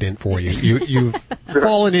happy accident for you. You've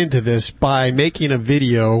fallen into this by making a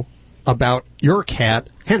video about your cat,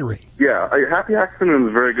 Henry. Yeah, a happy accident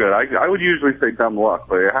is very good. I would usually say dumb luck,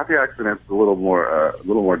 but a happy accident is a little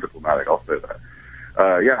more diplomatic. I'll say that.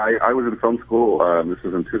 I was in film school. This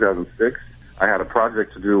was in 2006. I had a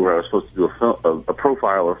project to do where I was supposed to do a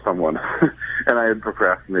profile of someone, and I had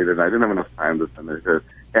procrastinated, and I didn't have enough time to finish it.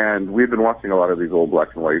 And we'd been watching a lot of these old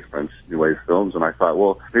black and white French New Wave films, and I thought,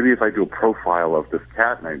 well, maybe if I do a profile of this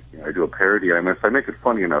cat and I do a parody, and if I make it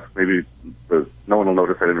funny enough, maybe no one will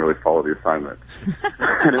notice I didn't really follow the assignment.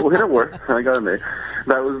 And it worked, and I got it made.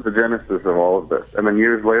 That was the genesis of all of this. And then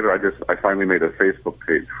years later, I finally made a Facebook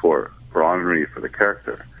page for Henri, for the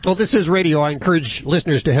character. Well, this is radio. I encourage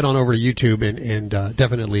listeners to head on over to YouTube and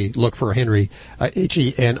definitely look for Henry,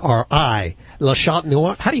 Henri, Le Chat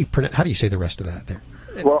Noir. How do you say the rest of that there?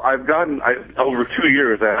 Well, over 2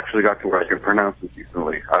 years, I actually got to where I could pronounce it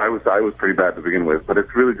decently. I was pretty bad to begin with, but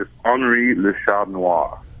it's really just Henri Le Chat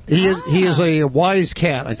Noir. He is a wise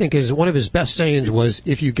cat. I think one of his best sayings was,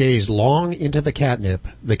 if you gaze long into the catnip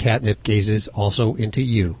gazes also into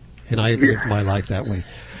you. And I have lived my life that way.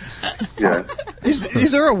 Yeah.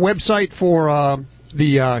 Is there a website for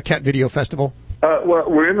the Cat Video Festival? Well,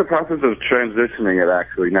 we're in the process of transitioning it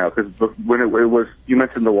actually now, because when it was, you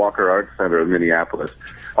mentioned the Walker Arts Center in Minneapolis.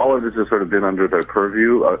 All of this has sort of been under their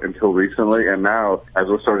purview until recently, and now as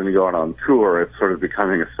we're starting to go on tour, it's sort of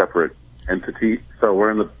becoming a separate entity. So we're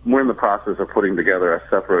in the process of putting together a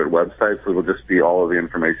separate website, so it'll just be all of the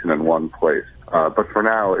information in one place. But for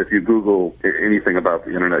now, if you Google anything about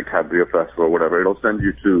the Internet Cat Video Festival or whatever, it'll send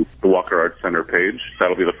you to the Walker Arts Center page.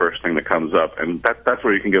 That'll be the first thing that comes up, and that's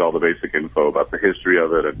where you can get all the basic info about the history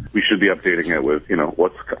of it. And we should be updating it with,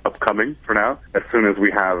 what's upcoming for now. As soon as we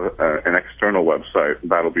have an external website,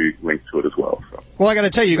 that'll be linked to it as well. So. Well, I got to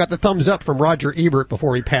tell you got the thumbs up from Roger Ebert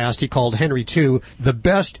before he passed. He called Henry II the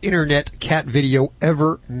best Internet cat video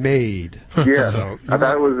ever made. Yeah, so,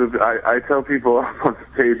 that was. I tell people on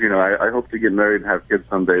stage, I hope to get married and have kids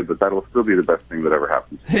someday, but that'll still be the best thing that ever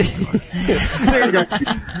happened. There you go.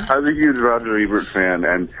 I was a huge Roger Ebert fan,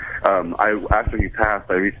 and after he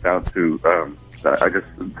passed, I reached out to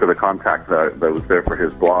the contact that was there for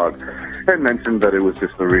his blog, and mentioned that it was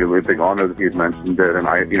just a really big honor that he had mentioned it, and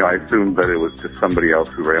I assumed that it was just somebody else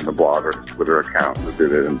who ran the blog or Twitter account that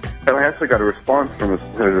did it, and I actually got a response from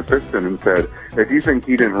his assistant and said, if you think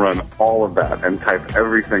he didn't run all of that and type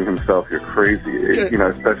everything himself, you're crazy.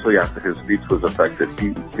 Especially after his speech was affected,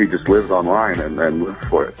 he just lived online and lived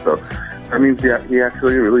for it. So that means he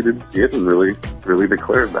actually really did see it and really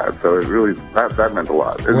declared that. So it really that meant a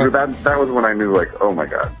lot. That was when I knew, like, oh my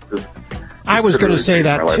God. I was going to say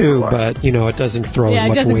that too, but it doesn't throw as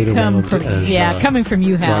much weight around as coming from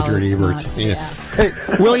you, Hal. Roger Ebert. Hey,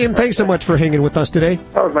 William, thanks so much for hanging with us today.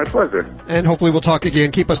 Oh, it was my pleasure. And hopefully we'll talk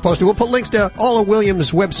again. Keep us posted. We'll put links to all of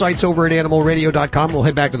William's websites over at animalradio.com. We'll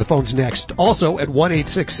head back to the phones next. Also at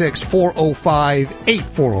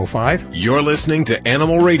 1-866-405-8405. You're listening to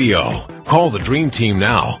Animal Radio. Call the Dream Team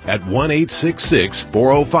now at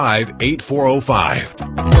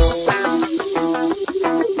 1-866-405-8405.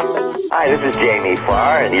 Hi, this is Jamie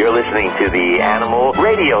Farr, and you're listening to the Animal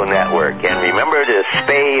Radio Network. And remember to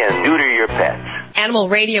spay and neuter your pets. Animal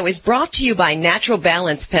Radio is brought to you by Natural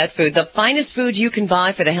Balance Pet Food, the finest food you can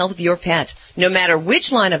buy for the health of your pet. No matter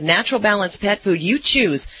which line of Natural Balance Pet Food you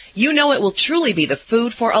choose, you know it will truly be the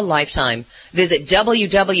food for a lifetime. Visit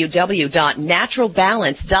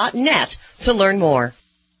www.naturalbalance.net to learn more.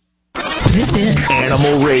 This is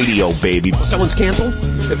Animal Radio, baby. Someone's canceled?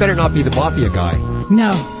 It better not be the Mafia guy.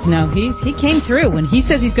 No, he came through. When he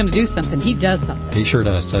says he's going to do something, he does something. He sure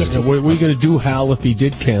does. Yes, what are we going to do, Hal, if he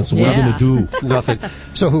did cancel? What are we going to do? Nothing.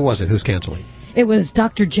 So who was it? Who's canceling? It was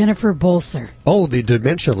Dr. Jennifer Bolser. Oh, the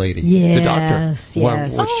dementia lady. Yes, the doctor.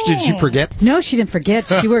 Yes. Did you forget? No, she didn't forget.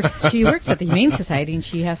 She works at the Humane Society, and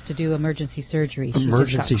she has to do emergency surgery. She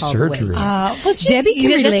emergency surgery. Debbie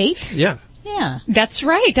can relate. Yeah. Yeah. That's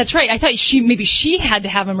right. I thought she had to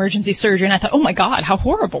have emergency surgery, and I thought, oh my God, how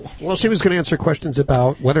horrible. Well, she was going to answer questions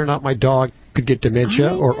about whether or not my dog could get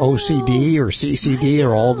dementia or OCD or CCD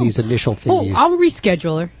or all these initial things. I'll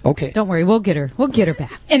reschedule her. Okay. Don't worry, we'll get her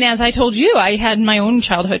back. And as I told you, I had my own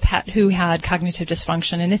childhood pet who had cognitive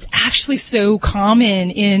dysfunction, and it's actually so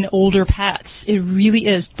common in older pets. It really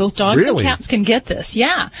is. Both dogs and cats can get this.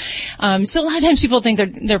 Yeah. So a lot of times people think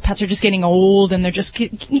their pets are just getting old and they're just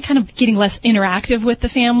kind of getting less interactive with the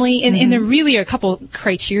family. And there really are a couple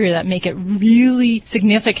criteria that make it really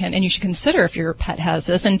significant, and you should consider if your pet has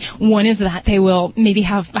this. And one is that that, they will maybe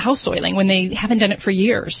have a house soiling when they haven't done it for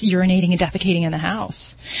years, urinating and defecating in the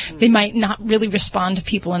house. They might not really respond to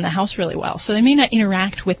people in the house really well, so they may not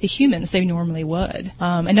interact with the humans they normally would.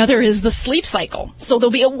 Another is the sleep cycle. So they'll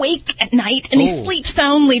be awake at night and they sleep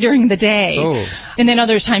soundly during the day. And then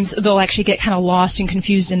other times they'll actually get kind of lost and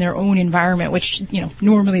confused in their own environment, which,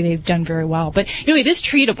 normally they've done very well. But, it is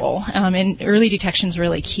treatable, and early detection is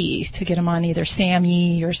really key to get them on either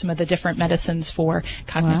SAMe or some of the different medicines for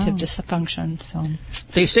cognitive dysfunction. So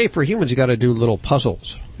they say for humans you got to do little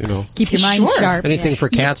puzzles, Keep your mind sharp. Anything for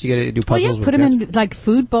cats, you got to do puzzles. Put them in like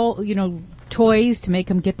food bowl, toys to make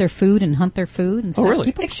them get their food and hunt their food and stuff. Oh, really?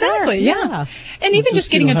 Keep them Exactly, sharp. yeah. And even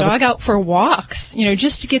just getting a dog out for walks,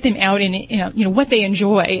 just to get them out and, what they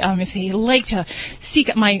enjoy. If they like to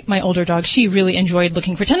seek my older dog, she really enjoyed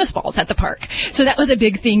looking for tennis balls at the park. So that was a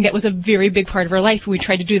big thing. That was a very big part of her life. We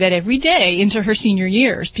tried to do that every day into her senior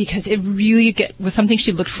years because it really was something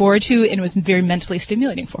she looked forward to and it was very mentally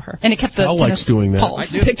stimulating for her. And it kept the tennis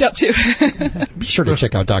pulse picked up too. Be sure to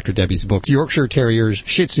check out Dr. Debbie's books, Yorkshire Terriers,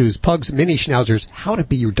 Shih Tzus, Pugs, Mini Schnauzers, How to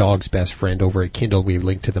Be Your Dog's Best Friend over at Kindle. We've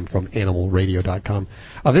linked to them from animalradio.com.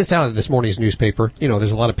 This out of this morning's newspaper,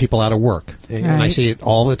 there's a lot of people out of work. And I see it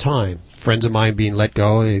all the time. Friends of mine being let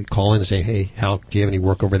go, they call in and say, hey, do you have any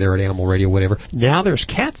work over there at Animal Radio, whatever. Now there's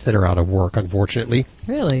cats that are out of work, unfortunately.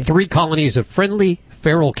 Really? 3 colonies of friendly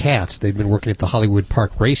feral cats. They've been working at the Hollywood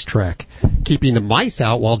Park racetrack, keeping the mice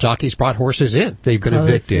out while jockeys brought horses in. They've been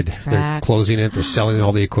evicted. They're closing it, they're selling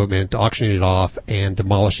all the equipment, auctioning it off, and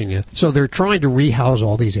demolishing it. So they're trying to rehouse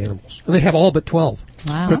all these animals. And they have all but 12.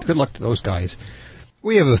 Wow. Good luck to those guys.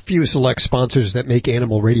 We have a few select sponsors that make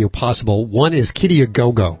Animal Radio possible. One is Kitty A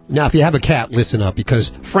Go-Go. Now, if you have a cat, listen up, because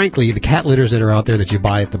frankly, the cat litters that are out there that you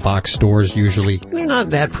buy at the box stores usually, they're not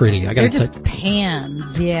that pretty. They're just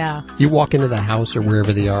pans, yeah. You walk into the house or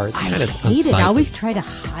wherever they are, it's kind of hate unsightly. it. I always try to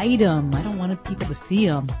hide them. I don't want people to see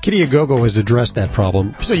them. Kitty A Go-Go has addressed that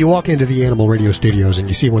problem. So you walk into the Animal Radio studios and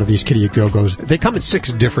you see one of these Kitty A Go-Go's. They come in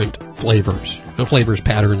 6 different flavors. Flavors,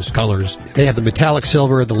 patterns, colors. They have the metallic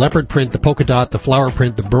silver, the leopard print, the polka dot, the flower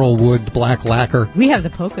print, the burl wood, the black lacquer. We have the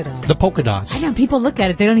polka dots. The polka dots. I know, people look at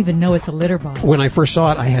it, they don't even know it's a litter box. When I first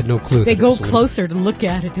saw it, I had no clue. They go closer to look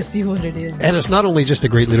at it to see what it is. And it's not only just a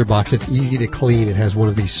great litter box, it's easy to clean. It has one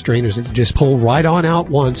of these strainers that you just pull right on out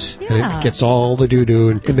once, and it gets all the doo-doo,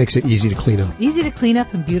 and it makes it easy to clean up. Easy to clean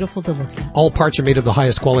up and beautiful to look at. All parts are made of the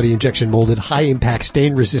highest quality injection molded, high-impact,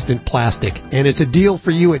 stain-resistant plastic. And it's a deal for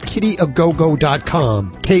you at kittyagogo.com.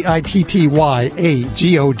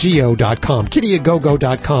 KITTYAGOGO.com.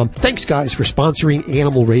 KittyAgogo.com. Thanks, guys, for sponsoring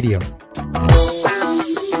Animal Radio.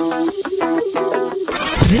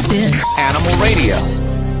 This is Animal Radio.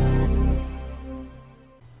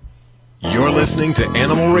 You're listening to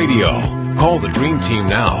Animal Radio. Call the Dream Team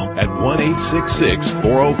now at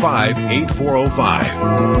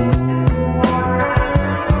 1-866-405-8405.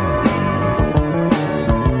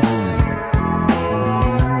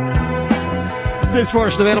 This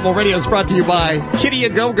portion of Animal Radio is brought to you by Kitty A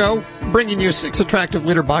Go-Go, bringing you 6 attractive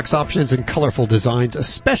litter box options and colorful designs,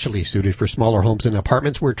 especially suited for smaller homes and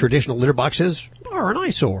apartments where traditional litter boxes are an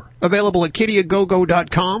eyesore. Available at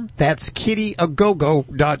kittyagogo.com. That's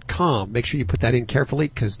kittyagogo.com. Make sure you put that in carefully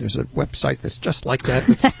because there's a website that's just like that.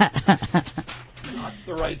 It's not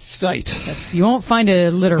the right site. Yes, you won't find a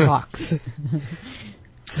litter box.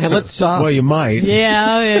 And let's. Well, you might.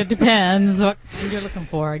 Yeah, it depends what you're looking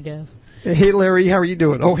for, I guess. Hey, Larry, how are you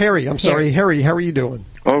doing? Oh, Harry, I'm sorry. Harry, how are you doing?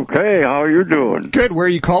 Okay, how are you doing? Good. Where are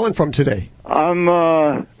you calling from today? I'm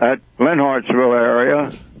at Lenhartsville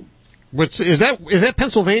area. Is that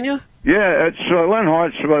Pennsylvania? Yeah, it's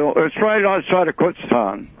Lenhartsville. It's right outside of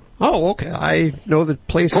Kutztown. Oh, okay. I know the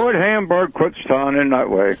place. Toward Hamburg, Kutztown, in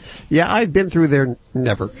that way. Yeah, I've been through there,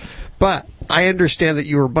 never. But I understand that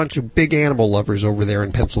you were a bunch of big animal lovers over there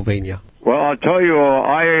in Pennsylvania. Well, I'll tell you,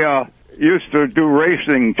 I used to do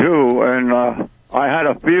racing, too, and I had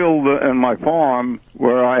a field in my farm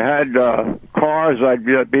where I had cars I'd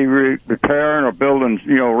be repairing or building,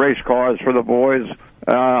 race cars for the boys.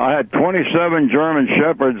 I had 27 German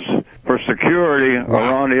Shepherds for security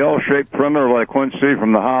around the L-shaped perimeter I couldn't see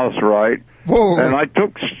from the house right. Whoa. And I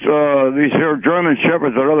took these here German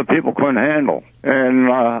Shepherds that other people couldn't handle.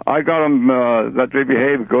 And I got them that they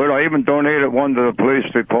behaved good. I even donated one to the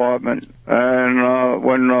police department. And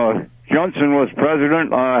when Johnson was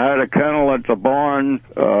president, I had a kennel at the barn,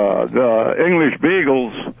 the English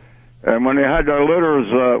Beagles. And when they had their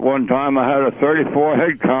litters one time, I had a 34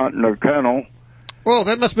 head count in the kennel. Well,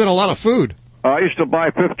 that must have been a lot of food. I used to buy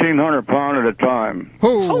 1,500 pounds at a time.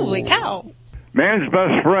 Holy cow. Man's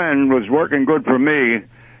best friend was working good for me.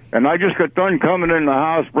 And I just got done coming in the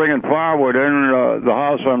house, bringing firewood in the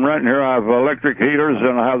house I'm renting here. I have electric heaters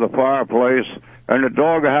and I have the fireplace. And the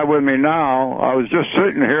dog I have with me now, I was just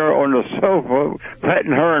sitting here on the sofa,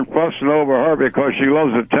 petting her and fussing over her because she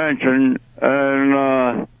loves attention.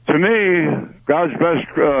 And to me, God's best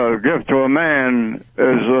gift to a man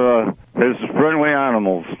is his friendly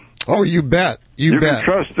animals. Oh, you bet. You bet.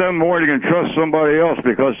 can trust them more than you can trust somebody else,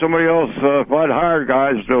 because somebody else, if I'd hired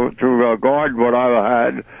guys to guard what I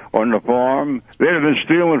had on the farm, they'd have been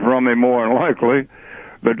stealing from me more than likely.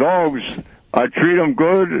 The dogs, I treat them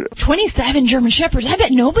good. 27 German Shepherds. I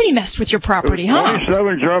bet nobody messed with your property, huh?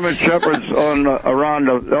 27 German Shepherds around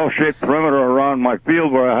the L-shaped perimeter around my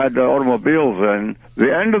field where I had the automobiles in.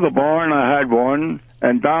 The end of the barn, I had one.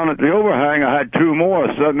 And down at the overhang, I had 2 more,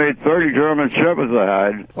 so that made 30 German Shepherds I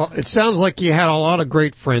had. Well, it sounds like you had a lot of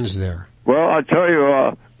great friends there. Well, I tell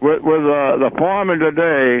you, with the farming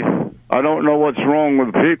today, I don't know what's wrong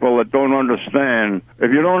with people that don't understand.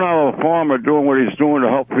 If you don't have a farmer doing what he's doing to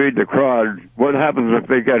help feed the crowd, what happens if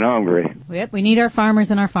they get hungry? Yep, we need our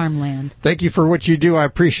farmers and our farmland. Thank you for what you do. I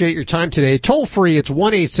appreciate your time today. Toll free, it's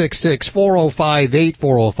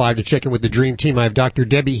 1-866-405-8405 to check in with the Dream Team. I have Dr.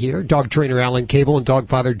 Debbie here, dog trainer Alan Cable, and dog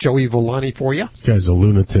father Joey Villani for you. This guy's a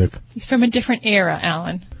lunatic. He's from a different era,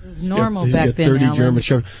 Alan. It was normal He's back got then, 30 Alan. German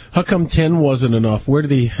Shepherds. How come 10 wasn't enough? How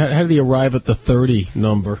did he arrive at the 30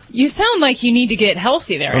 number? You sound like you need to get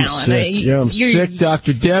healthy there, I'm Alan. sick. I'm sick,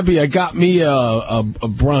 Dr. Debbie. I got me a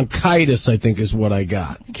bronchitis, I think is what I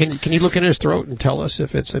got. Can you look in his throat and tell us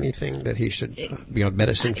if it's anything that he should be on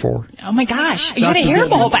medicine for? Oh my gosh, you got a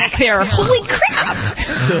hairball back there. Holy crap.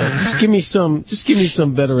 Just give me some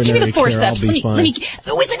veterinary Give me the forceps. care. I'll be fine.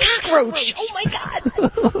 It's a cockroach. Oh my God.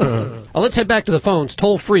 Let's head back to the phones.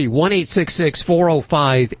 Toll free,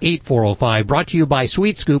 1-866-405-8405. Brought to you by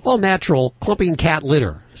Sweet Scoop, all natural clumping cat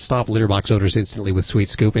litter. Stop litter box odors instantly with Sweet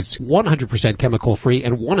Scoop. It's 100% chemical free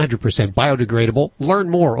and 100% biodegradable. Learn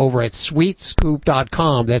more over at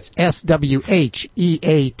sweetscoop.com. That's SWHEAT,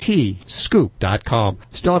 scoop.com.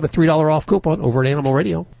 Still have a $3 off coupon over at Animal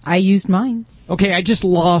Radio. I used mine. Okay, I just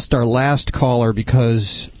lost our last caller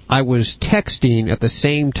because I was texting at the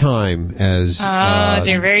same time as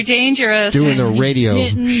they're very dangerous. doing the radio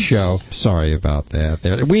show. Sorry about that.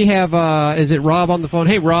 There, we have. Is it Rob on the phone?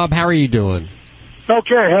 Hey, Rob, how are you doing?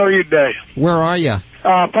 Okay, how are you today? Where are you?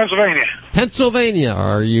 Pennsylvania. Pennsylvania.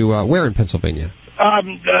 Are you where in Pennsylvania?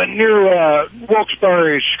 Near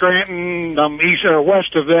Wilkes-Barre, Scranton, east or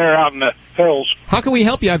west of there, out in the hills. How can we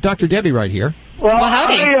help you? I have Dr. Debbie right here. Well,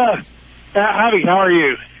 howdy. Howdy, how are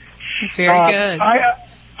you? Very good. I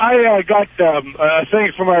got a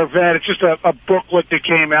thing from our vet. It's just a booklet that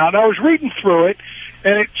came out. I was reading through it,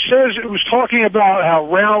 and it says it was talking about how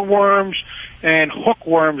roundworms and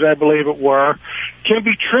hookworms, I believe it were, can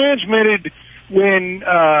be transmitted when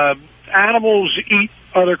animals eat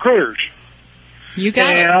other critters. You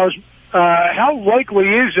got it. I was, how likely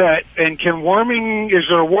is that? And is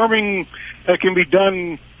there worming that can be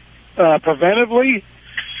done preventively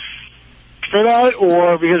for that?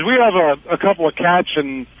 Or because we have a couple of cats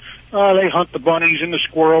and they hunt the bunnies and the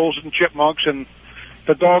squirrels and chipmunks, and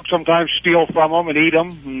the dogs sometimes steal from them and eat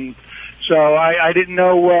them. And so I didn't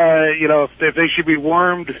know, if they should be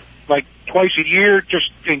wormed like twice a year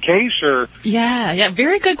just in case, or... Yeah,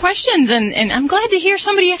 very good questions, and I'm glad to hear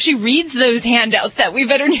somebody actually reads those handouts that we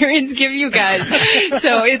veterinarians give you guys.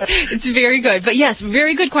 So it's very good. But yes,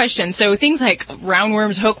 very good question. So things like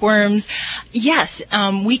roundworms, hookworms, yes,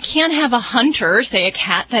 we can have a hunter, say a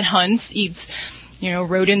cat that hunts, eats...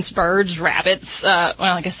 rodents, birds, rabbits. Well,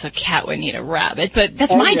 I guess a cat would need a rabbit, but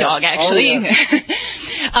that's my dog, actually. Oh,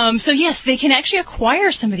 yeah. So, yes, they can actually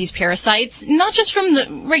acquire some of these parasites, not just from the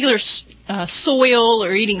regular soil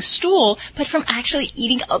or eating stool, but from actually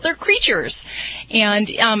eating other creatures. And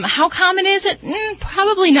how common is it?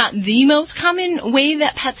 Probably not the most common way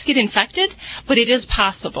that pets get infected, but it is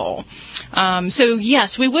possible. So,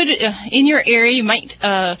 yes, we would, in your area, you might,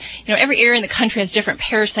 every area in the country has different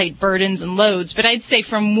parasite burdens and loads, but I'd say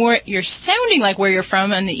from what you're sounding like where you're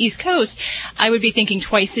from on the East Coast, I would be thinking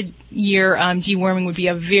twice a year deworming would be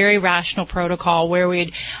a very rational protocol where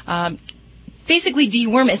we'd basically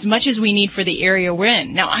deworm as much as we need for the area we're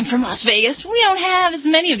in. Now, I'm from Las Vegas. We don't have as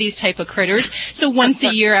many of these type of critters, so once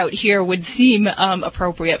a year out here would seem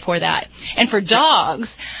appropriate for that. And for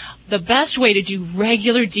dogs, the best way to do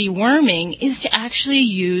regular deworming is to actually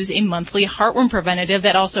use a monthly heartworm preventative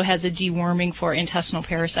that also has a deworming for intestinal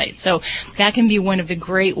parasites. So that can be one of the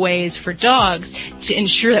great ways for dogs to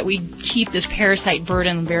ensure that we keep this parasite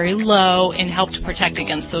burden very low and help to protect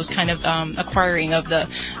against those kind of acquiring of the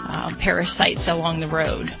parasites along the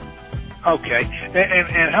road. Okay.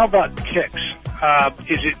 And how about ticks?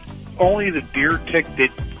 Is it only the deer tick that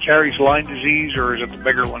carries Lyme disease, or is it the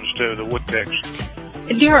bigger ones too, the wood ticks?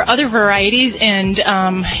 There are other varieties, and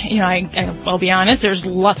I'll be honest, there's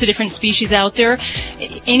lots of different species out there.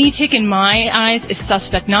 Any tick, in my eyes, is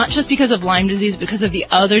suspect, not just because of Lyme disease, because of the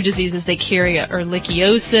other diseases they carry,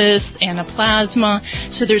 ehrlichiosis, anaplasma.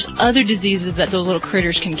 So there's other diseases that those little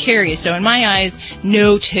critters can carry. So in my eyes,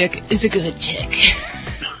 no tick is a good tick.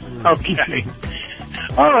 Okay.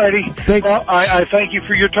 All righty. Thanks. Well, I thank you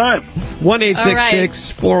for your time.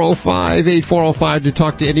 1-866-405-8405 to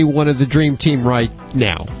talk to any one of the Dream Team right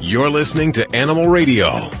now. You're listening to Animal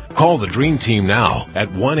Radio. Call the Dream Team now at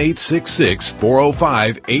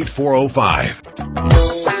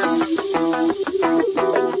 1-866-405-8405.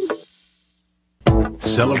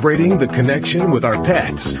 Celebrating the connection with our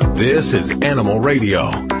pets. This is Animal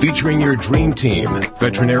Radio, featuring your Dream Team.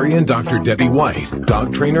 Veterinarian Dr. Debbie White,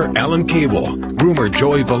 dog trainer Alan Cable, groomer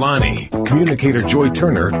Joey Villani, communicator Joy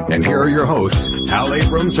Turner, and here are your hosts, Al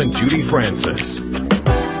Abrams and Judy Francis.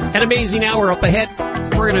 An amazing hour up ahead.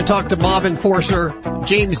 We're going to talk to mob enforcer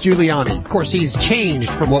James Giuliani. Of course, he's changed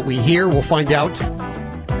from what we hear. We'll find out.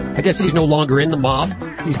 I guess he's no longer in the mob.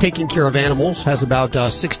 He's taking care of animals, has about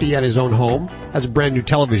 60 at his own home, has a brand new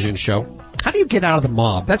television show. How do you get out of the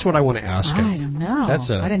mob? That's what I want to ask him. I don't know.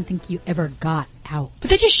 I didn't think you ever got out. But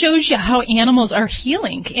that just shows you how animals are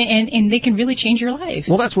healing, and they can really change your life.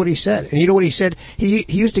 Well, that's what he said. And you know what he said? He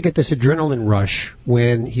used to get this adrenaline rush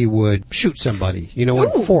when he would shoot somebody,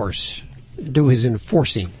 enforce, do his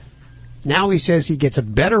enforcing. Now he says he gets a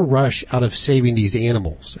better rush out of saving these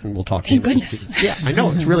animals, and we'll talk to him. Thank goodness. Yeah, I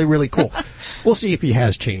know. It's really, really cool. We'll see if he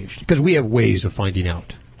has changed, because we have ways of finding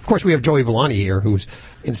out. Of course, we have Joey Villani here, who's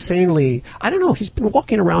insanely, I don't know, he's been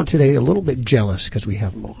walking around today a little bit jealous because we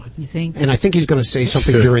have him on. You think? And I think he's going to say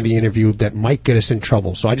something during the interview that might get us in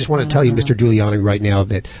trouble. So I just want to tell you, Mr. Giuliani, right now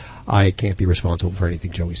that I can't be responsible for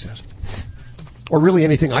anything Joey says. Or really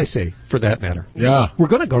anything I say, for that matter. Yeah. We're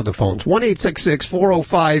going to go to the phones.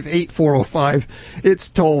 1-866-405-8405. It's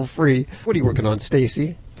toll free. What are you working on,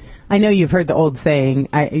 Stacy? I know you've heard the old saying,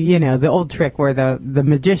 the old trick where the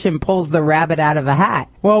magician pulls the rabbit out of a hat.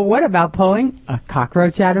 Well, what about pulling a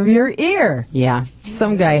cockroach out of your ear? Yeah,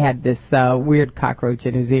 some guy had this weird cockroach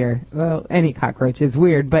in his ear. Well, any cockroach is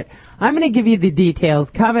weird, but I'm going to give you the details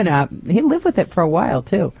coming up. He lived with it for a while,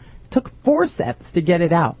 too. Took forceps to get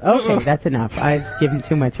it out. Okay, that's enough. I've given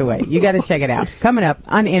too much away. You got to check it out. Coming up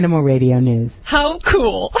on Animal Radio News. How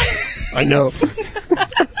cool. I know.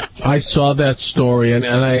 I saw that story, and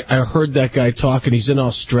I heard that guy talking. He's in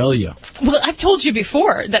Australia. Well, I've told you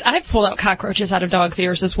before that I've pulled out cockroaches out of dogs'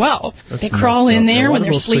 ears as well. That's they crawl in there now, when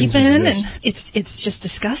they're sleeping, and exist? it's just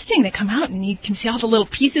disgusting. They come out, and you can see all the little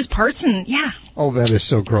pieces, parts, and yeah. Oh, that is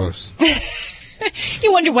so gross.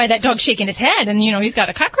 You wonder why that dog's shaking his head, and he's got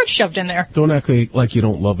a cockroach shoved in there. Don't act like you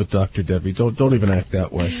don't love it, Dr. Debbie. Don't even act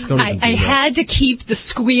that way. I had to keep the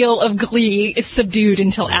squeal of glee subdued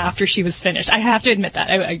until after she was finished. I have to admit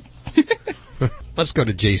that. Let's go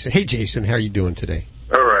to Jason. Hey, Jason, how are you doing today?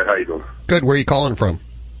 All right, how you doing? Good. Where are you calling from?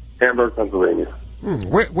 Hamburg, Pennsylvania.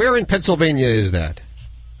 Where in Pennsylvania is that?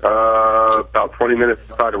 About 20 minutes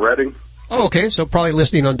outside of Reading. Oh, okay. So probably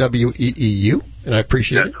listening on WEEU, and I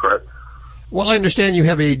appreciate it. That's correct. Well, I understand you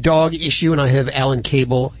have a dog issue, and I have Alan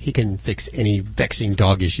Cable. He can fix any vexing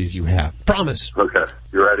dog issues you have. Promise. Okay.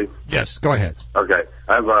 You ready? Yes. Go ahead. Okay.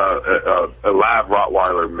 I have a Lab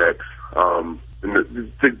Rottweiler mix.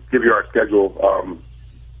 And to give you our schedule,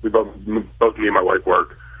 we both me and my wife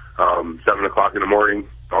work 7 o'clock in the morning.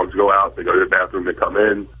 Dogs go out. They go to the bathroom. They come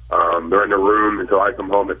in. They're in their room until I come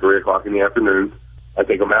home at 3 o'clock in the afternoon. I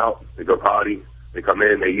take them out. They go potty. They come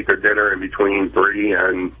in. They eat their dinner in between 3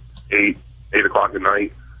 and 8 o'clock at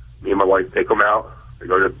night. Me and my wife take them out. They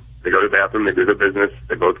go to the bathroom. They do their business.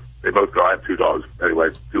 They both go. I have 2 dogs anyway,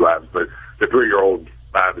 2 labs, but the 3-year-old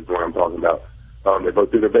lab is the one I'm talking about. They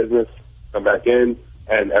both do their business, come back in,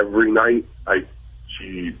 and every night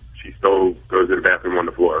she still goes to the bathroom on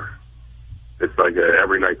the floor. It's like a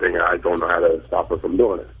every night thing, and I don't know how to stop her from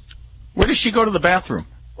doing it. Where does she go to the bathroom?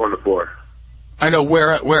 On the floor. I know.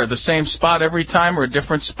 Where? The same spot every time, or a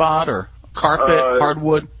different spot, or carpet,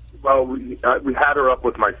 hardwood? Well, we had her up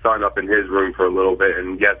with my son up in his room for a little bit,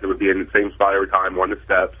 and yes, it would be in the same spot every time, on the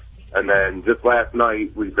steps. And then just last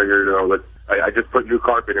night, we figured, I just put new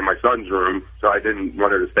carpet in my son's room, so I didn't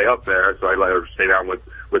want her to stay up there, so I let her stay down with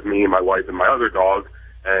me and my wife and my other dog,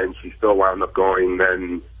 and she still wound up going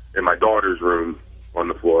then in my daughter's room on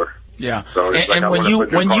the floor. Yeah. So it's I want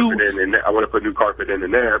to put new carpet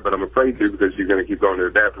in there, but I'm afraid to because she's going to keep going to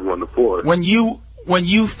the bathroom on the floor. When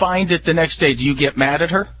you find it the next day, do you get mad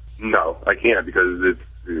at her? No, I can't because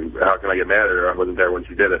how can I get mad at her? I wasn't there when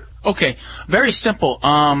she did it. Okay, very simple.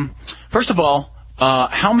 First of all,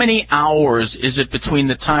 how many hours is it between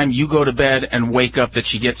the time you go to bed and wake up that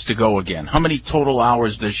she gets to go again? How many total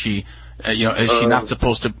hours does she, is she not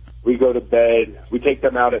supposed to? We go to bed. We take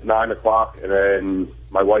them out at 9 o'clock, and then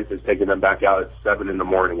my wife is taking them back out at 7 in the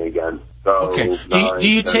morning again. So okay.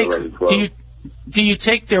 Do you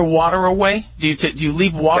take their water away? Do you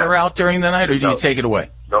leave water out during the night, or do you take it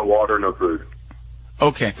away? No water, no food.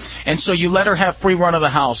 Okay, and so you let her have free run of the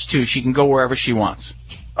house too. She can go wherever she wants.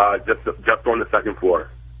 Just on the second floor.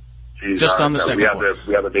 She's, just on the second floor.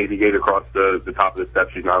 We have a baby gate across the top of the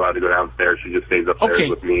steps. She's not allowed to go downstairs. She just stays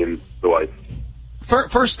upstairs with me and the wife.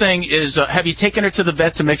 First thing is, have you taken her to the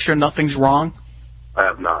vet to make sure nothing's wrong? I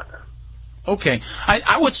have not. Okay.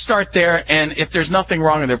 I would start there, and if there's nothing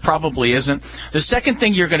wrong, and there probably isn't, the second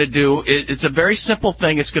thing you're going to do, it's a very simple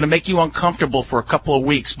thing. It's going to make you uncomfortable for a couple of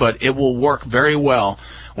weeks, but it will work very well.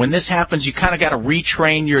 When this happens, you kind of got to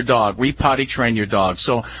retrain your dog, repotty train your dog.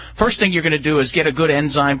 So first thing you're going to do is get a good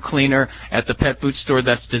enzyme cleaner at the pet food store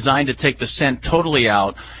that's designed to take the scent totally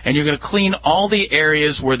out, and you're going to clean all the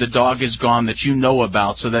areas where the dog is gone that you know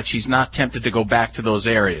about so that she's not tempted to go back to those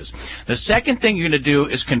areas. The second thing you're going to do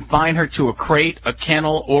is confine her to a crate, a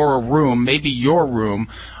kennel, or a room, maybe your room,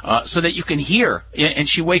 so that you can hear, and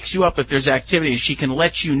she wakes you up if there's activity, and she can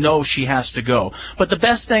let you know she has to go. But the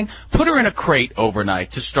best thing, put her in a crate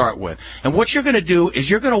overnight to start with. And what you're going to do is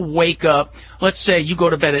you're going to wake up, let's say you go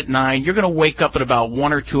to bed at 9, you're going to wake up at about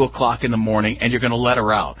 1 or 2 o'clock in the morning, and you're going to let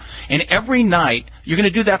her out. And every night, you're going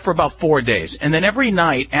to do that for about 4 days. And then every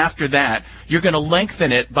night after that, you're going to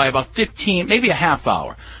lengthen it by about 15, maybe a half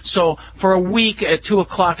hour. So for a week at 2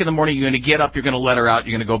 o'clock in the morning, you're going to get up, you're going to let her out,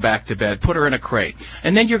 you're going to go back to bed, put her in a crate.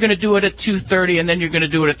 And then you're going to do it at 2:30, and then you're going to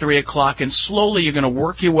do it at 3 o'clock, and slowly you're going to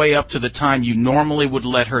work your way up to the time you normally would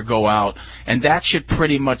let her go out, and that should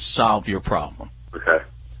pretty much solve your problem. Okay.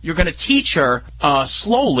 You're going to teach her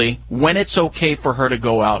slowly when it's okay for her to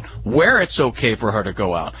go out, where it's okay for her to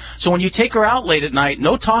go out. So when you take her out late at night,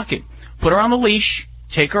 no talking. Put her on the leash,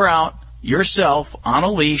 take her out yourself on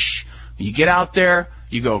a leash. You get out there,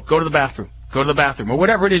 you go to the bathroom. Go to the bathroom, or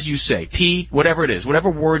whatever it is you say, pee, whatever it is, whatever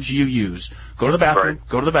words you use. Go to the bathroom,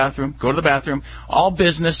 go to the bathroom, go to the bathroom. All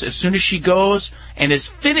business. As soon as she goes and is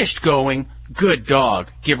finished going, good dog,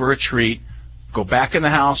 give her a treat. Go back in the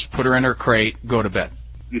house, put her in her crate, go to bed.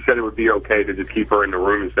 You said it would be okay to just keep her in the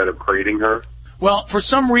room instead of crating her? Well, for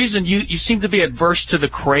some reason you seem to be adverse to the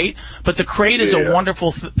crate, but the crate is a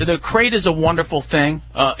wonderful thing.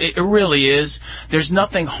 It really is. There's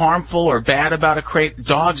nothing harmful or bad about a crate.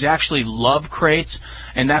 Dogs actually love crates,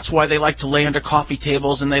 and that's why they like to lay under coffee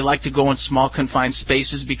tables and they like to go in small confined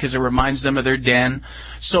spaces because it reminds them of their den.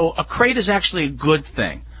 So a crate is actually a good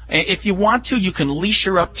thing. If you want to, you can leash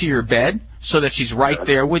her up to your bed so that she's right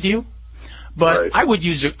there with you. But I would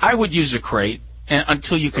use a crate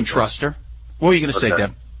until you can trust her. What were you going to say,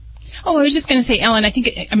 Deb? Oh, I was just going to say, Ellen,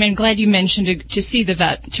 I'm glad you mentioned to see the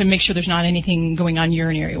vet to make sure there's not anything going on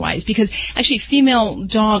urinary-wise, because actually female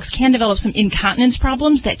dogs can develop some incontinence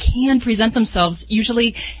problems that can present themselves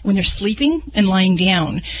usually when they're sleeping and lying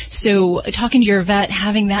down. So talking to your vet,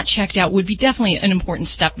 having that checked out would be definitely an important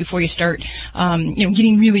step before you start,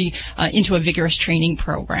 getting really into a vigorous training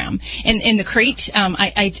program. And the crate,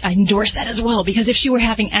 I endorse that as well, because if she were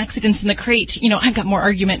having accidents in the crate, I've got more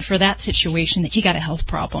argument for that situation that you got a health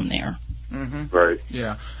problem there. Mm-hmm. Right.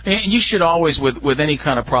 Yeah. And you should always, with any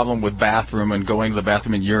kind of problem with bathroom and going to the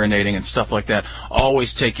bathroom and urinating and stuff like that,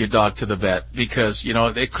 always take your dog to the vet because,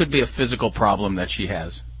 it could be a physical problem that she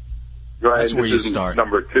has. Right. That's where you start.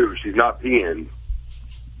 Number 2, she's not peeing.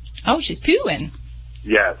 Oh, she's pooing.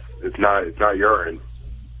 Yes. It's not urine.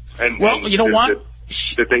 And you know what?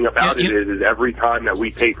 The thing about it is every time that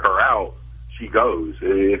we take her out, she goes.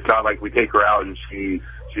 It's not like we take her out and she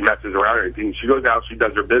messes around or anything. She goes out, she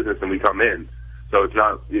does her business, and we come in. So it's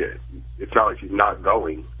not like she's not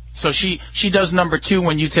going. So she does number 2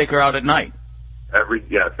 when you take her out at night. Every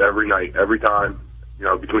night, every time.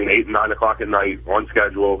 Between 8 and 9 o'clock at night on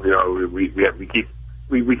schedule. We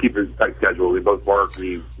keep a tight schedule. We both work.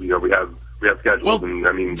 We have schedules. Well,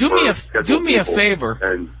 and do me a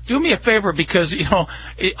favor. Do me a favor because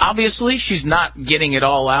obviously she's not getting it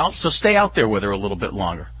all out. So stay out there with her a little bit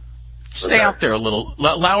longer. Stay out there a little.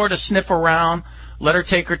 Allow her to sniff around. Let her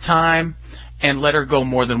take her time, and let her go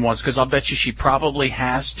more than once. Because I'll bet you she probably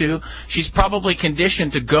has to. She's probably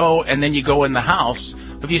conditioned to go, and then you go in the house.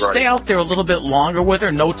 If you stay out there a little bit longer with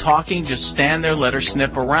her, no talking, just stand there, let her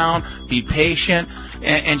sniff around, be patient,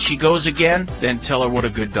 and she goes again, then tell her what a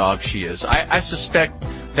good dog she is. I suspect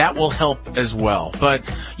that will help as well. But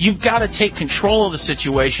you've got to take control of the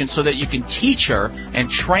situation so that you can teach her and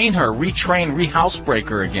train her, retrain, rehousebreak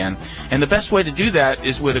her again. And the best way to do that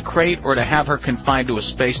is with a crate or to have her confined to a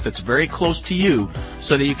space that's very close to you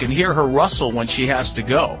so that you can hear her rustle when she has to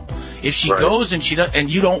go. If she goes and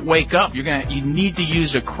you don't wake up, you need to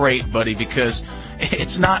use a crate, buddy, because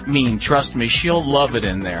it's not mean. Trust me, she'll love it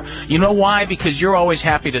in there. You know why? Because you're always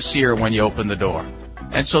happy to see her when you open the door.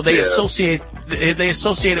 And so they associate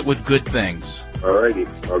it with good things. Alrighty,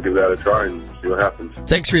 I'll give that a try and see what happens.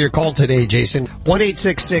 Thanks for your call today, Jason.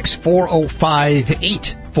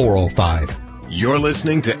 1-866-405-8405. You're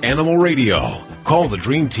listening to Animal Radio. Call the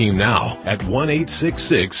Dream Team now at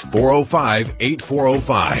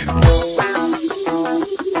 1-866-405-8405.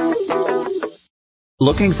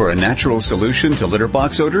 Looking for a natural solution to litter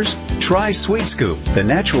box odors? Try Sweet Scoop, the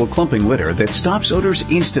natural clumping litter that stops odors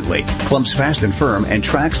instantly, clumps fast and firm, and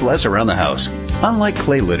tracks less around the house. Unlike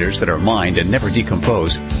clay litters that are mined and never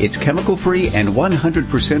decompose, it's chemical-free and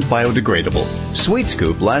 100% biodegradable. Sweet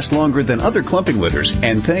Scoop lasts longer than other clumping litters,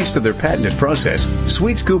 and thanks to their patented process,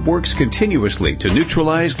 Sweet Scoop works continuously to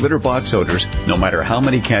neutralize litter box odors, no matter how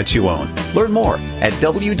many cats you own. Learn more at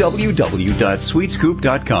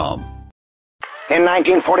www.sweetscoop.com. In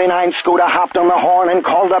 1949, Scooter hopped on the horn and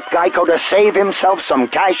called up Geico to save himself some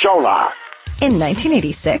cashola. In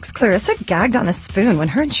 1986, Clarissa gagged on a spoon when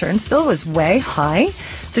her insurance bill was way high,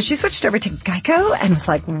 so she switched over to Geico and was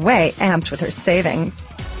like way amped with her savings.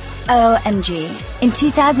 OMG. In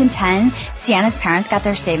 2010, Sienna's parents got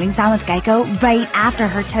their savings on with Geico right after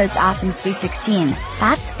her Toad's Awesome Sweet 16.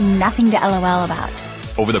 That's nothing to LOL about.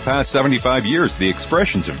 Over the past 75 years, the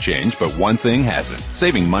expressions have changed, but one thing hasn't.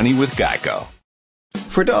 Saving money with Geico.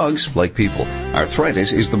 For dogs, like people,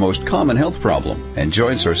 arthritis is the most common health problem, and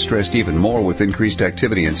joints are stressed even more with increased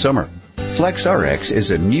activity in summer. FlexRx is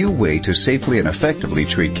a new way to safely and effectively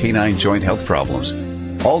treat canine joint health problems.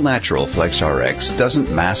 All-natural FlexRx doesn't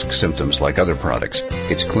mask symptoms like other products.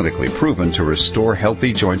 It's clinically proven to restore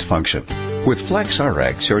healthy joint function. With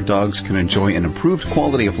FlexRx, your dogs can enjoy an improved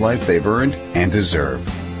quality of life they've earned and deserve.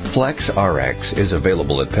 FlexRx is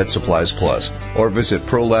available at Pet Supplies Plus or visit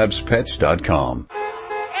ProlabsPets.com.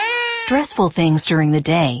 Stressful things during the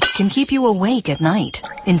day can keep you awake at night.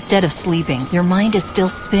 Instead of sleeping, your mind is still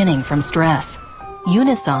spinning from stress.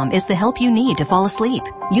 Unisom is the help you need to fall asleep.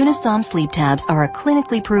 Unisom sleep tabs are a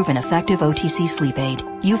clinically proven effective OTC sleep aid.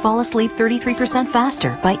 You fall asleep 33%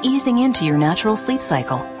 faster by easing into your natural sleep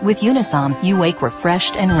cycle. With Unisom, you wake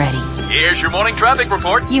refreshed and ready. Here's your morning traffic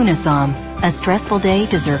report. Unisom. A stressful day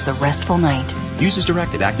deserves a restful night. Use as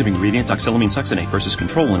directed. Active ingredient doxylamine succinate versus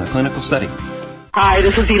control in a clinical study. Hi,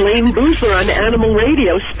 this is Elaine Boozler on Animal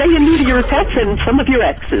Radio. Stay and neuter your pets and some of your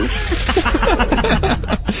exes.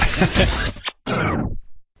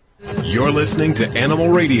 You're listening to Animal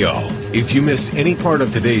Radio. If you missed any part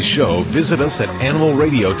of today's show, visit us at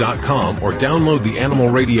animalradio.com or download the Animal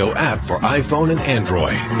Radio app for iPhone and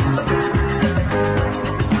Android.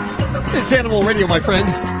 It's Animal Radio, my friend.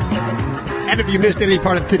 And if you missed any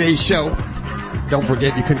part of today's show, don't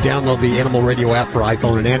forget you can download the Animal Radio app for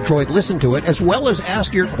iPhone and Android, listen to it, as well as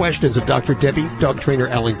ask your questions of Dr. Debbie, dog trainer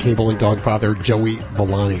Alan Cable, and dog father Joey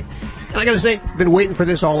Villani. And I got to say, I've been waiting for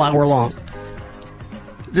this all hour long.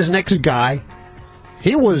 This next guy,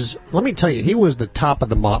 he was the top of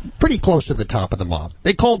the mob, pretty close to the top of the mob.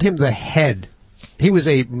 They called him the head. He was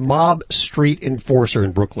a mob street enforcer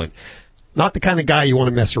in Brooklyn. Not the kind of guy you want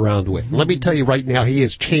to mess around with. Let me tell you right now, he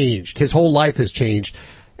has changed. His whole life has changed.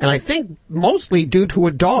 And I think mostly due to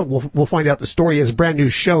a dog. We'll find out the story. He has a brand new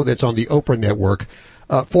show that's on the Oprah Network.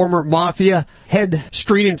 Former Mafia head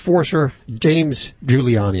street enforcer James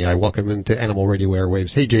Giuliani. I welcome him to Animal Radio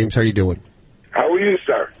Airwaves. Hey, James, how are you doing? How are you,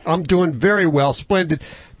 sir? I'm doing very well. Splendid.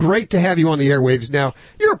 Great to have you on the airwaves. Now,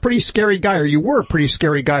 you're a pretty scary guy, or you were a pretty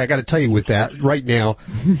scary guy. I got to tell you with that right now.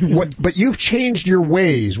 But you've changed your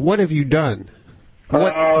ways. What have you done?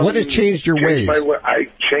 What has changed your ways? I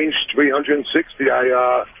changed 360.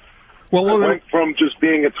 I went from just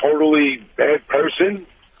being a totally bad person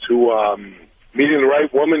to meeting the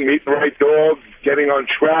right woman, meeting the right dog, getting on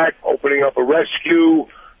track, opening up a rescue,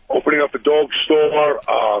 opening up a dog store.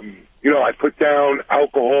 I put down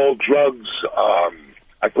alcohol, drugs.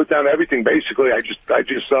 I put down everything. Basically, I just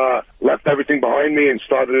left everything behind me and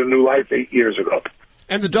started a new life 8 years ago.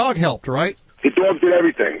 And the dog helped, right? The dog did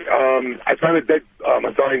everything. I found a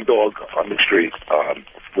dying dog on the street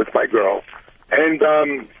with my girl, and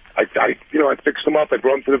I fixed him up. I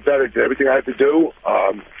brought him to the vet. I did everything I had to do.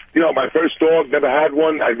 My first dog, never had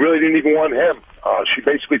one. I really didn't even want him. She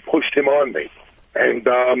basically pushed him on me, and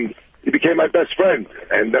he became my best friend.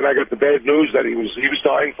 And then I got the bad news that he was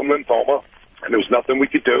dying from lymphoma, and there was nothing we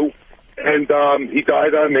could do. And he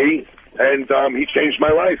died on me, and he changed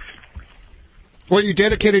my life. Well, you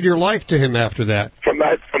dedicated your life to him after that. From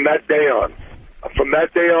that day on. From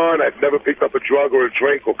that day on, I've never picked up a drug or a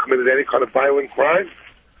drink or committed any kind of violent crime.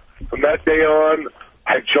 From that day on,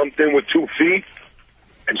 I jumped in with 2 feet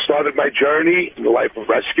and started my journey in the life of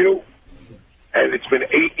rescue. And it's been 8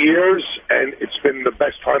 years, and it's been the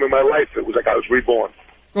best time of my life. It was like I was reborn.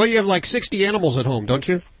 Well, you have like 60 animals at home, don't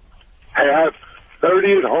you? I have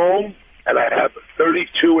 30 at home, and I have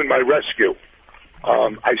 32 in my rescue.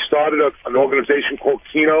 I started an organization called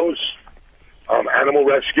Kino's Animal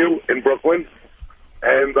Rescue in Brooklyn.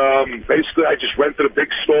 And basically, I just rented a big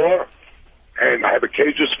store, and I have a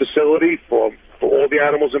cages facility for all the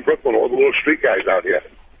animals in Brooklyn, all the little street guys out here.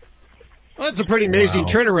 Well, that's a pretty amazing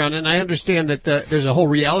turnaround, and I understand that there's a whole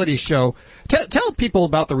reality show. Tell people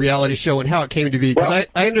about the reality show and how it came to be, because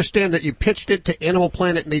I understand that you pitched it to Animal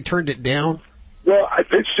Planet and they turned it down. Well, I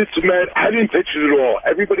pitched it to Matt. I didn't pitch it at all.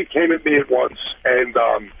 Everybody came at me at once, and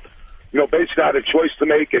basically I had a choice to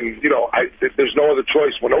make, and there's no other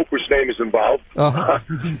choice when Oprah's name is involved. Uh-huh.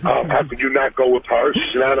 How could you not go with her?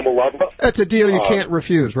 She's an animal lover. That's a deal you can't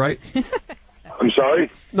refuse, right? I'm sorry?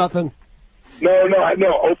 Nothing. No,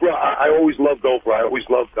 Oprah, I always loved Oprah. I always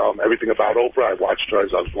loved everything about Oprah. I watched her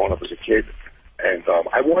as I was growing up as a kid. And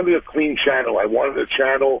I wanted a clean channel. I wanted a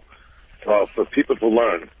channel for people to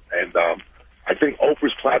learn. And I think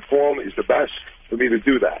Oprah's platform is the best for me to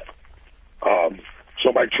do that.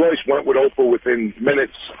 So my choice went with Oprah within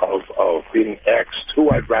minutes of being asked who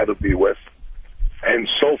I'd rather be with. And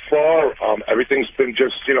so far, everything's been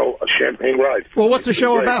just, a champagne ride. Well, what's the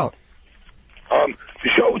show about?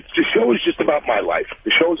 The show is just about my life.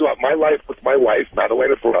 The show is about my life with my wife,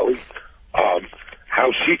 Madalena Borelli,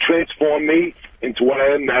 how she transformed me into what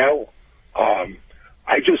I am now.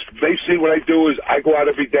 Basically what I do is I go out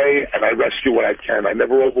every day and I rescue what I can. I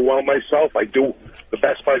never overwhelm myself. I do the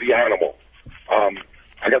best by the animal.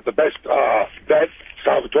 I got the best vet,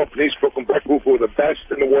 Salvatore Panisse, Brooklyn Vet Group, who are the best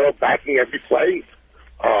in the world, backing every play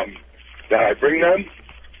that I bring them.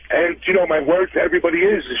 And, my word to everybody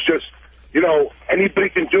is just, anybody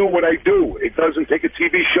can do what I do. It doesn't take a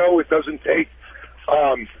TV show. It doesn't take,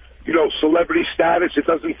 celebrity status. It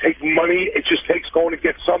doesn't take money. It just takes going to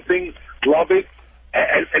get something, love it,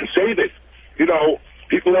 and save it.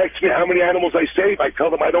 People ask me how many animals I save. I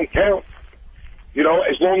tell them I don't count.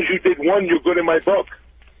 As long as you did one, you're good in my book.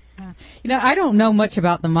 I don't know much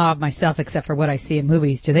about the mob myself except for what I see in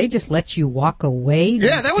movies. Do they just let you walk away?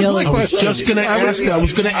 Yeah, that was my question. I was just going to ask that. I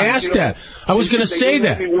was going to ask that. I was going to say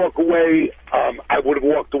that. If they let me walk away, I would have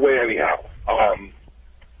walked away anyhow.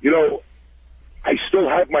 I still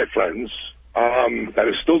have my friends that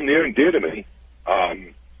are still near and dear to me.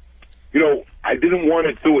 I didn't want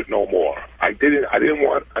to do it no more. I didn't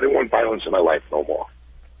want violence in my life no more.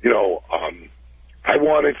 I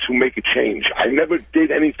wanted to make a change. I never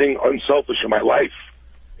did anything unselfish in my life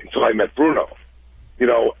until I met Bruno,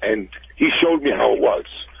 and he showed me how it was.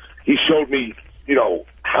 He showed me,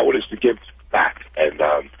 how it is to give back. And,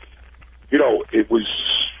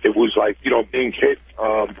 it was like, being hit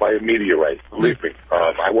by a meteorite. Believe me,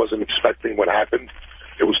 I wasn't expecting what happened.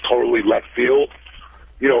 It was totally left field.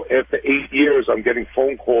 After 8 years, I'm getting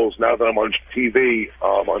phone calls now that I'm on TV,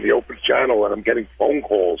 on the open channel, and I'm getting phone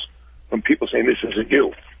calls from people saying, this isn't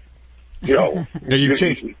you. This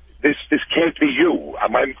can't be you.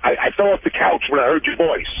 I fell off the couch when I heard your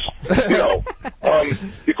voice,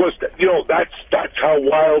 because, that's how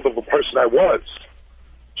wild of a person I was.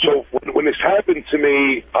 So when this happened to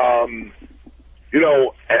me, and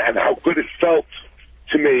how good it felt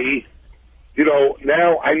to me,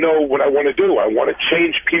 now I know what I want to do. I want to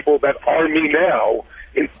change people that are me now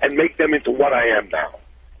and make them into what I am now.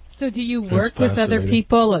 So do you work with other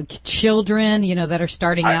people, like children, that are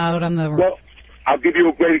starting out on the... Well, I'll give you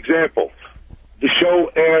a great example. The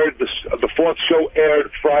show aired, the fourth show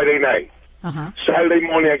aired Friday night. Uh-huh. Saturday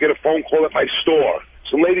morning, I get a phone call at my store.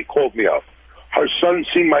 Some lady called me up. Her son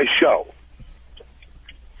seen my show.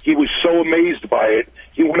 He was so amazed by it,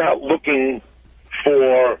 he went out looking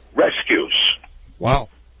for rescues. Wow.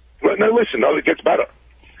 Well, now listen, it gets better.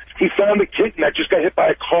 He found a kitten that just got hit by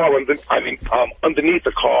a car underneath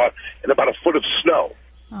the car in about a foot of snow.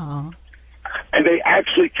 Aww. And they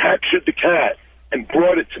actually captured the cat and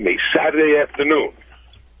brought it to me Saturday afternoon.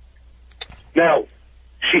 Now,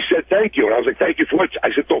 she said, thank you. And I was like, thank you for what?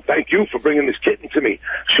 I said, no, thank you for bringing this kitten to me.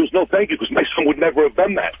 She goes, no, thank you, because my son would never have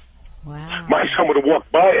done that. Wow. My son would have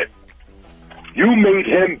walked by it. You made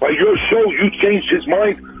him, by your show, you changed his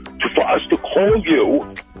mind for us to call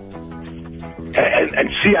you and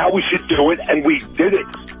see how we should do it, and we did it.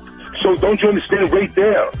 So don't you understand? Right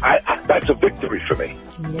there, that's a victory for me.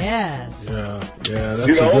 Yes. Yeah,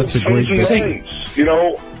 that's a great thing. You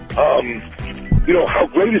know, how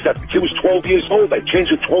great is that? The kid was 12 years old. I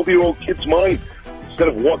changed a 12-year-old kid's mind. Instead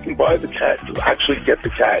of walking by the cat, to actually get the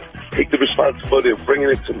cat, take the responsibility of bringing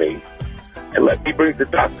it to me, and let me bring it to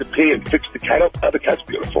Dr. P and fix the cat up. Now the cat's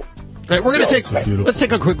beautiful. All right, we're going to let's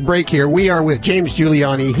take a quick break here. We are with James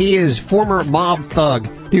Giuliani. He is former mob thug.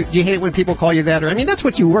 Do you hate it when people call you that? I mean, that's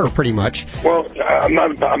what you were, pretty much. Well, I'm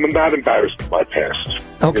not embarrassed by my past.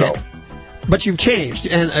 Okay. You know? But you've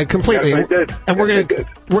changed and completely. Yes, I did. And we're going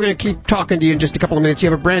to keep talking to you in just a couple of minutes. You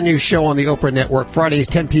have a brand new show on the Oprah Network, Fridays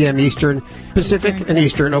 10 p.m. Eastern, Pacific and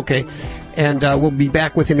Eastern. Okay. And we'll be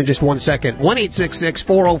back with him in just 1 second.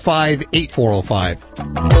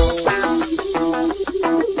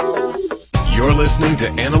 1-866-405-8405. You're listening to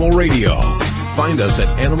Animal Radio. Find us at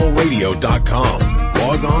animalradio.com.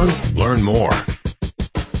 Log on, learn more.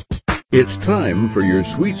 It's time for your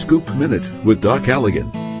Sweet Scoop Minute with Doc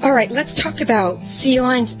Halligan. All right, let's talk about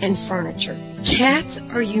felines and furniture. Cats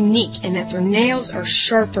are unique in that their nails are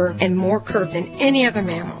sharper and more curved than any other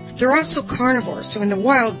mammal. They're also carnivores, so in the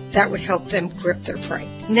wild, that would help them grip their prey.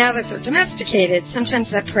 Now that they're domesticated,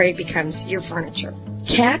 sometimes that prey becomes your furniture.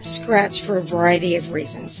 Cats scratch for a variety of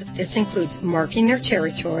reasons. This includes marking their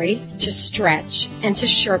territory, to stretch, and to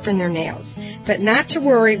sharpen their nails. But not to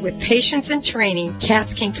worry, with patience and training,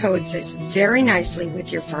 cats can coexist very nicely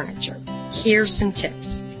with your furniture. Here's some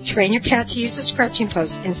tips. Train your cat to use a scratching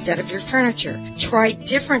post instead of your furniture. Try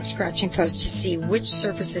different scratching posts to see which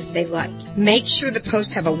surfaces they like. Make sure the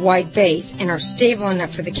posts have a wide base and are stable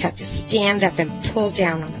enough for the cat to stand up and pull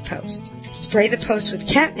down on the post. Spray the post with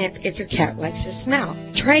catnip if your cat likes the smell.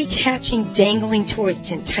 Try attaching dangling toys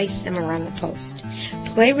to entice them around the post.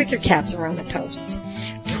 Play with your cats around the post.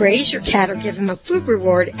 Praise your cat or give them a food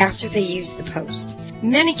reward after they use the post.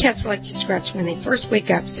 Many cats like to scratch when they first wake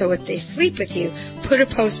up, so if they sleep with you, put a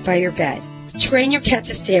post by your bed. Train your cat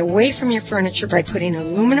to stay away from your furniture by putting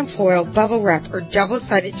aluminum foil, bubble wrap, or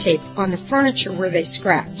double-sided tape on the furniture where they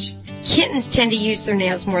scratch. Kittens tend to use their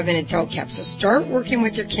nails more than adult cats, so start working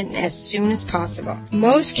with your kitten as soon as possible.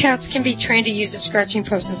 Most cats can be trained to use a scratching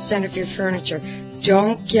post instead of your furniture.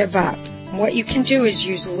 Don't give up. What you can do is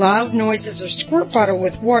use loud noises or squirt bottle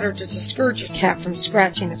with water to discourage your cat from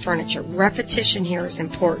scratching the furniture. Repetition here is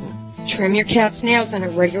important. Trim your cat's nails on a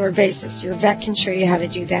regular basis. Your vet can show you how to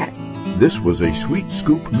do that. This was a Sweet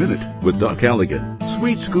Scoop Minute with Doc Halligan.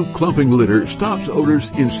 Sweet Scoop clumping litter stops odors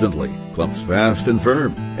instantly, clumps fast and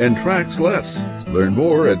firm, and tracks less. Learn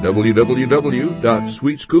more at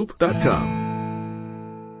www.sweetscoop.com.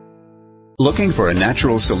 Looking for a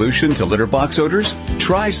natural solution to litter box odors?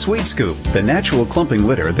 Try Sweet Scoop, the natural clumping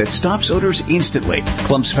litter that stops odors instantly,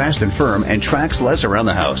 clumps fast and firm, and tracks less around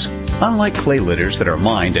the house. Unlike clay litters that are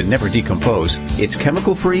mined and never decompose, it's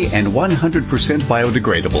chemical-free and 100%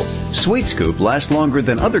 biodegradable. Sweet Scoop lasts longer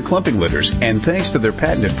than other clumping litters, and thanks to their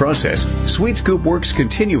patented process, Sweet Scoop works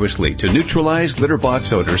continuously to neutralize litter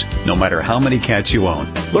box odors, no matter how many cats you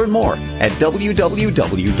own. Learn more at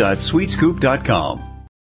www.sweetscoop.com.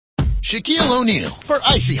 Shaquille O'Neal for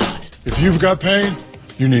Icy Hot. If you've got pain,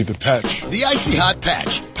 you need the patch. The Icy Hot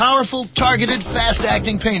Patch. Powerful, targeted,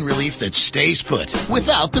 fast-acting pain relief that stays put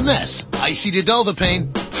without the mess. Icy to dull the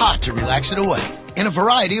pain, hot to relax it away. In a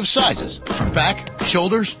variety of sizes, from back,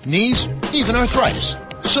 shoulders, knees, even arthritis.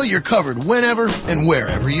 So you're covered whenever and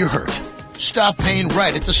wherever you're hurt. Stop pain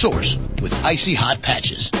right at the source with Icy Hot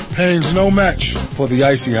Patches. Pain's no match for the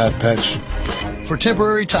Icy Hot Patch. For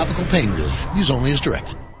temporary topical pain relief, use only as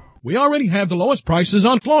directed. We already have the lowest prices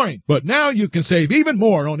on flooring, but now you can save even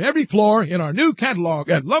more on every floor in our new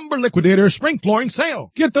catalog at Lumber Liquidator Spring Flooring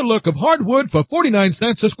Sale. Get the look of hardwood for 49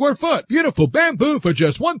 cents a square foot. Beautiful bamboo for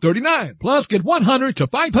just $139. Plus, get $100 to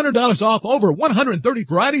 $500 off over 130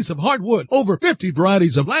 varieties of hardwood, over 50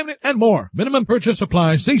 varieties of laminate, and more. Minimum purchase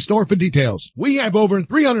applies. See store for details. We have over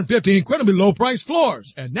 350 incredibly low-priced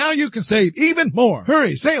floors, and now you can save even more.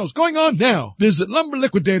 Hurry, sales going on now. Visit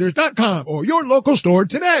LumberLiquidators.com or your local store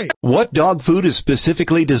today. What dog food is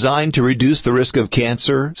specifically designed to reduce the risk of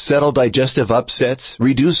cancer, settle digestive upsets,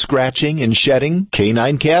 reduce scratching and shedding?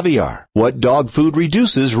 Canine Caviar. What dog food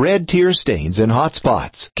reduces red tear stains and hot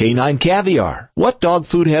spots? Canine Caviar. What dog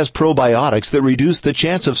food has probiotics that reduce the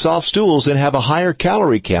chance of soft stools and have a higher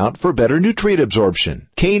calorie count for better nutrient absorption?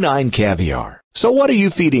 Canine Caviar. So what are you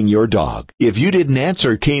feeding your dog? If you didn't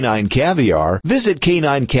answer Canine Caviar, visit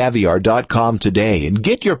caninecaviar.com today and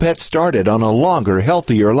get your pet started on a longer,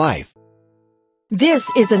 healthier life. This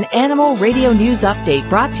is an Animal Radio News Update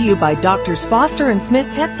brought to you by Drs. Foster and Smith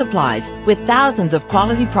Pet Supplies, with thousands of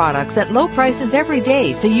quality products at low prices every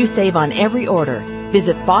day so you save on every order.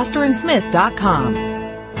 Visit FosterandSmith.com.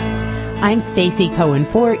 I'm Stacy Cohen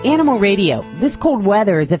for Animal Radio. This cold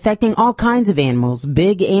weather is affecting all kinds of animals,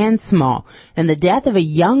 big and small. And the death of a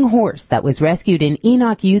young horse that was rescued in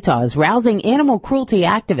Enoch, Utah is rousing animal cruelty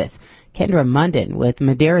activists. Kendra Munden with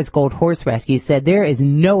Madera's Gold Horse Rescue said there is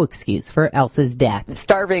no excuse for Elsa's death.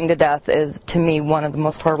 Starving to death is, to me, one of the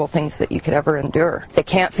most horrible things that you could ever endure. If they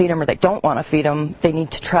can't feed them or they don't want to feed them, they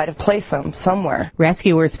need to try to place them somewhere.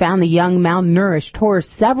 Rescuers found the young malnourished horse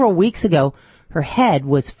several weeks ago. Her head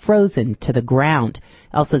was frozen to the ground.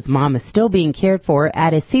 Elsa's mom is still being cared for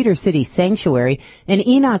at a Cedar City sanctuary. An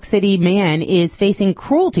Enoch City man is facing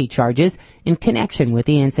cruelty charges in connection with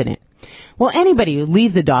the incident. Well, anybody who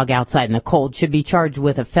leaves a dog outside in the cold should be charged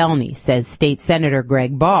with a felony, says State Senator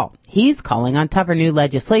Greg Ball. He's calling on tougher new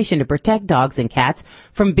legislation to protect dogs and cats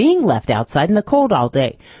from being left outside in the cold all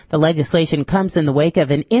day. The legislation comes in the wake of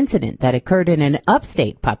an incident that occurred in an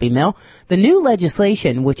upstate puppy mill. The new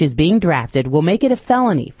legislation, which is being drafted, will make it a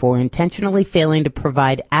felony for intentionally failing to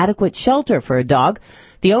provide adequate shelter for a dog.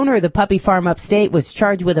 The owner of the puppy farm upstate was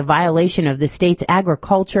charged with a violation of the state's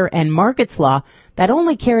agriculture and markets law that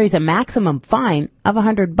only carries a maximum fine of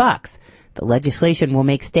 $100. The legislation will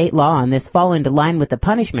make state law on this fall into line with the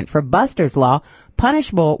punishment for Buster's Law,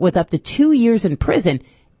 punishable with up to 2 years in prison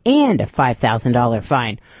and a $5,000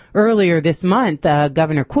 fine. Earlier this month,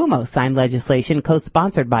 Governor Cuomo signed legislation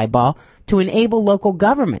co-sponsored by Ball to enable local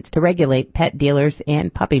governments to regulate pet dealers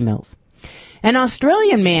and puppy mills. An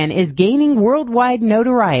Australian man is gaining worldwide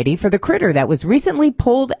notoriety for the critter that was recently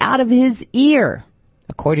pulled out of his ear.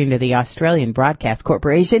 According to the Australian Broadcast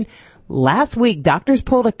Corporation, last week doctors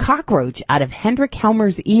pulled a cockroach out of Hendrik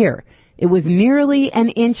Helmer's ear. It was nearly an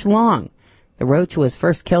inch long. The roach was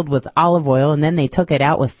first killed with olive oil, and then they took it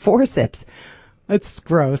out with forceps. It's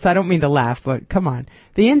gross. I don't mean to laugh, but come on.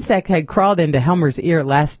 The insect had crawled into Helmer's ear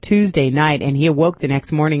last Tuesday night, and he awoke the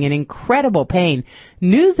next morning in incredible pain.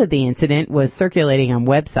 News of the incident was circulating on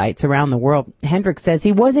websites around the world. Hendrik says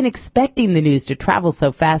he wasn't expecting the news to travel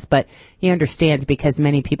so fast, but he understands because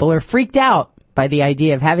many people are freaked out by the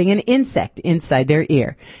idea of having an insect inside their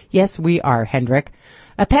ear. Yes, we are, Hendrik.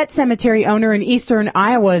 A pet cemetery owner in eastern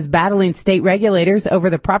Iowa is battling state regulators over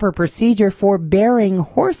the proper procedure for burying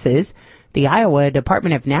horses. The Iowa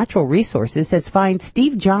Department of Natural Resources has fined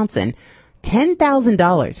Steve Johnson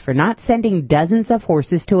 $10,000 for not sending dozens of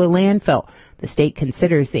horses to a landfill. The state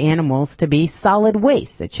considers the animals to be solid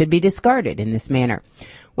waste that should be discarded in this manner.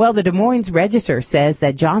 Well, the Des Moines Register says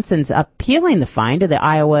that Johnson's appealing the fine to the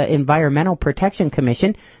Iowa Environmental Protection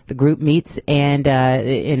Commission. The group meets in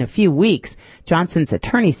a few weeks. Johnson's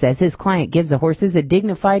attorney says his client gives the horses a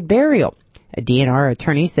dignified burial. A DNR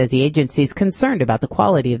attorney says the agency is concerned about the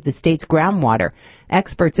quality of the state's groundwater.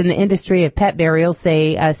 Experts in the industry of pet burials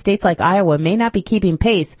say states like Iowa may not be keeping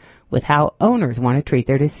pace with how owners want to treat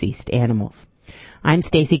their deceased animals. I'm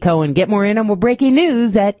Stacy Cohen. Get more animal breaking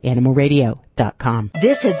news at animalradio.com.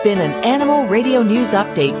 This has been an Animal Radio News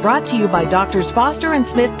Update brought to you by Doctors Foster and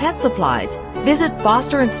Smith Pet Supplies. Visit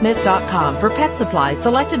fosterandsmith.com for pet supplies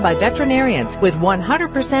selected by veterinarians with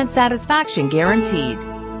 100% satisfaction guaranteed.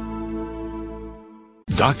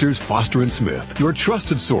 Doctors Foster & Smith, your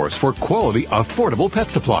trusted source for quality, affordable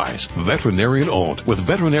pet supplies. Veterinarian owned with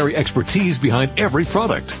veterinary expertise behind every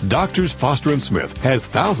product. Doctors Foster & Smith has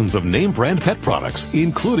thousands of name brand pet products,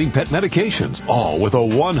 including pet medications, all with a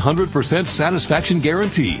 100% satisfaction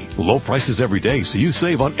guarantee. Low prices every day so you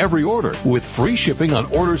save on every order with free shipping on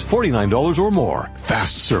orders $49 or more.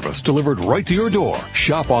 Fast service delivered right to your door.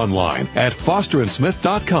 Shop online at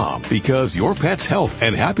fosterandsmith.com because your pet's health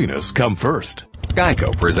and happiness come first.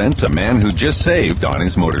 Geico presents a man who just saved on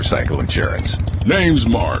his motorcycle insurance. Name's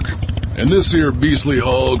Mark, and this here beastly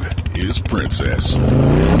hog is Princess.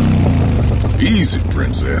 Easy,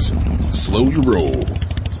 Princess. Slow your roll.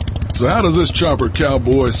 So how does this chopper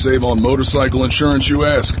cowboy save on motorcycle insurance, you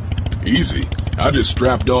ask? Easy. I just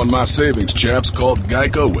strapped on my savings chaps called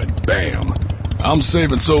Geico and bam. I'm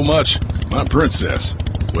saving so much, my Princess,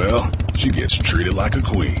 well, she gets treated like a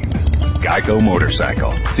queen. Geico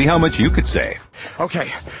Motorcycle. See how much you could save. Okay,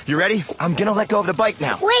 you ready? I'm gonna let go of the bike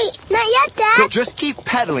now. Wait, not yet, Dad. No, just keep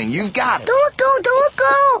pedaling. You've got it. Don't let go, don't let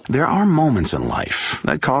go. There are moments in life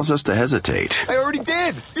that cause us to hesitate. I already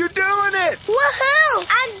did. You're doing it. Woohoo!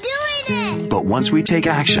 I'm doing it. But once we take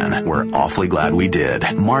action, we're awfully glad we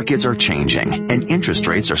did. Markets are changing, and interest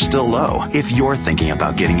rates are still low. If you're thinking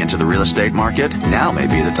about getting into the real estate market, now may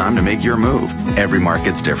be the time to make your move. Every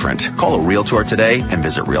market's different. Call a Realtor today and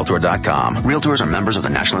visit Realtor.com. Realtors are members of the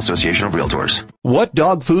National Association of Realtors. What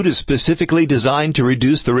dog food is specifically designed to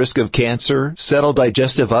reduce the risk of cancer, settle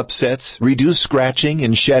digestive upsets, reduce scratching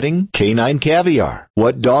and shedding? Canine Caviar.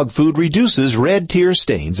 What dog food reduces red tear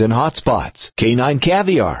stains and hot spots? Canine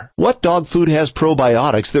Caviar. What dog food has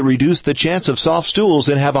probiotics that reduce the chance of soft stools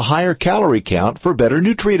and have a higher calorie count for better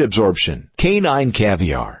nutrient absorption? Canine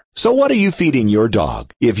Caviar. So what are you feeding your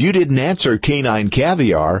dog? If you didn't answer Canine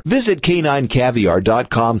Caviar, visit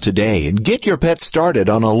caninecaviar.com today and get your pet started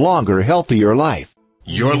on a longer, healthier life.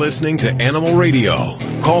 You're listening to Animal Radio.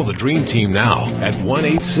 Call the Dream Team now at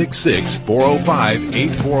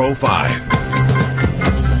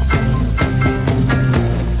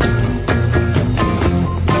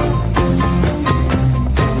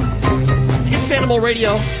It's Animal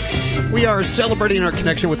Radio. We are celebrating our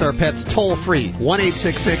connection with our pets toll free.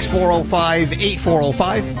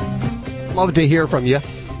 1-866-405-8405. Love to hear from you.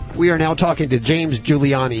 We are now talking to James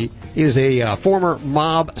Giuliani. He is a former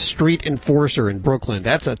mob street enforcer in Brooklyn.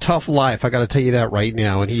 That's a tough life, I got to tell you that right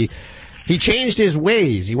now. And he changed his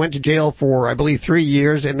ways. He went to jail for, I believe, 3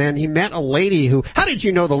 years, and then he met a lady who... How did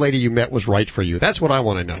you know the lady you met was right for you? That's what I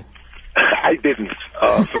want to know. I didn't.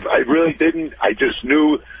 I really didn't. I just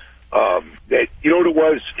knew... that, you know what it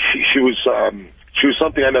was? She was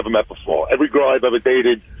something I never met before. Every girl I've ever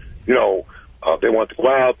dated, you know, they want to go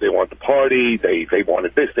out, they want to party, they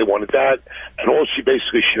wanted this, they wanted that, and she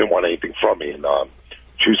didn't want anything from me, and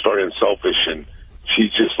she was very unselfish, and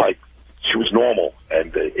she was normal,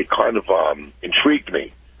 and it kind of intrigued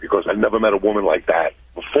me because I never met a woman like that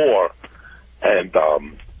before, and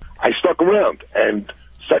I stuck around, and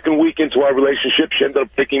second week into our relationship, she ended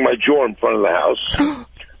up picking my jaw in front of the house.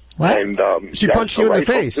 What? And she punched you in the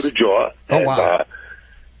face to the jaw. Oh, wow.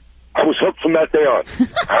 I was hooked from that day on.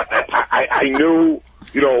 I knew,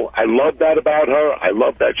 you know, I loved that about her. I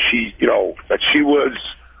loved that she was,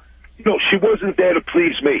 you know, she wasn't there to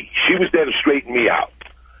please me. She was there to straighten me out.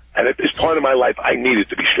 And at this point in my life, I needed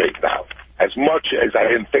to be straightened out as much as I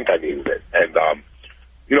didn't think I needed it. And,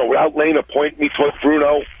 you know, without Lena pointing me towards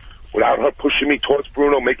Bruno, without her pushing me towards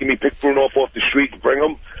Bruno, making me pick Bruno up off the street and bring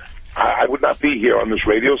him, I would not be here on this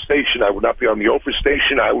radio station. I would not be on the Oprah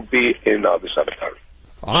station. I would be in the cemetery.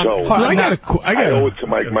 So I owe it to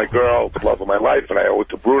my girl, the love of my life, and I owe it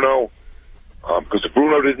to Bruno. Because if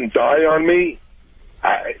Bruno didn't die on me,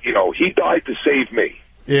 he died to save me.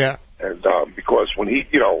 Yeah. And because when he,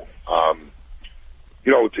 it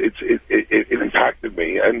impacted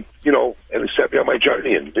me, and and it set me on my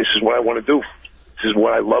journey. And this is what I want to do. This is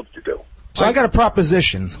what I love to do. So I got a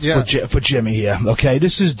proposition for Jimmy here, okay?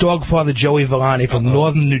 This is dog father Joey Villani from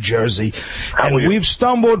northern New Jersey. And we've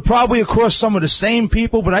stumbled probably across some of the same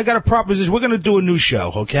people, but I got a proposition. We're going to do a new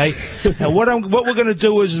show, okay? And what we're going to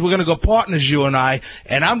do is we're going to go partners, you and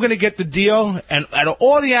I'm going to get the deal, and out of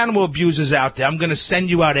all the animal abusers out there, I'm going to send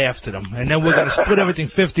you out after them. And then we're going to split everything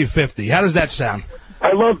 50-50. How does that sound?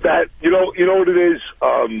 I love that. You know what it is?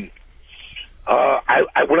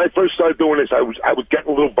 When I first started doing this, I was getting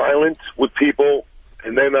a little violent with people,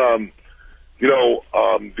 and then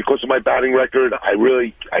because of my batting record, I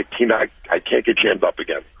can't get jammed up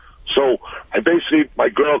again. So my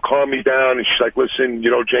girl calmed me down, and she's like, "Listen,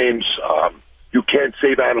 James, you can't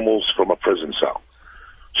save animals from a prison cell."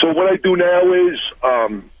 So what I do now is,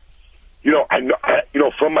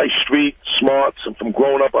 from my street smarts and from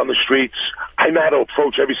growing up on the streets, I know how to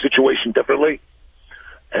approach every situation differently.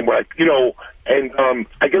 And I get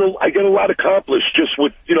a lot accomplished just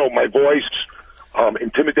with my voice,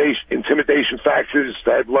 intimidation factors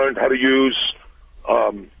that I've learned how to use,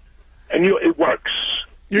 and it works.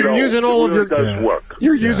 You're using all of your work.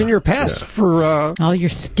 You're using your past for all your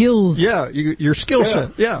skills. Yeah, your skill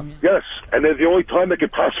set. Yeah. Yes, and they're the only time they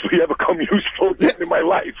could possibly ever come useful again in my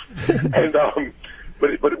life. And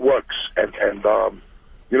but it works. And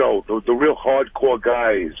the real hardcore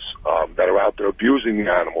guys that are out there abusing the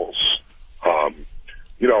animals,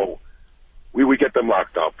 we get them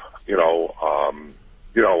locked up.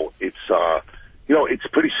 It's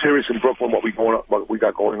pretty serious in Brooklyn what we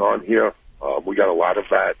got going on here. We got a lot of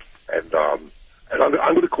that, and I'm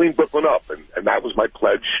going to clean Brooklyn up, and that was my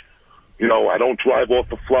pledge. I don't drive off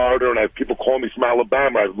to Florida, and I have people call me from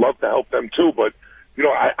Alabama. I'd love to help them too, but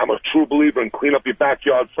I'm a true believer in clean up your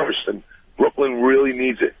backyard first, and Brooklyn really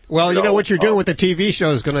needs it. Well, what you're doing with the TV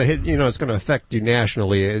show is going to hit. It's going to affect you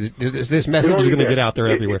nationally. This message is going to get out there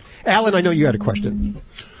everywhere. Alan, I know you had a question.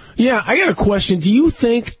 Yeah, I got a question. Do you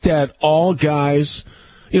think that all guys,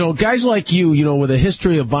 guys like you, with a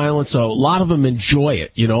history of violence, a lot of them enjoy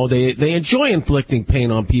it. They enjoy inflicting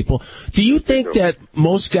pain on people. Do you think that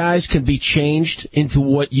most guys can be changed into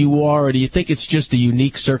what you are, or do you think it's just a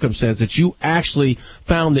unique circumstance that you actually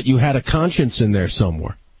found that you had a conscience in there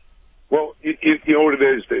somewhere? Well, you know what it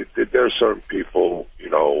is? There are certain people,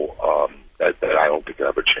 that I don't think can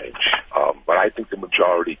ever change. But I think the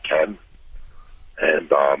majority can. And,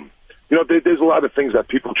 there's a lot of things that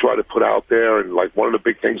people try to put out there. And, like, one of the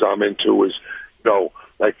big things I'm into is,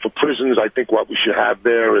 like for prisons, I think what we should have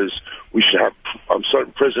there is we should have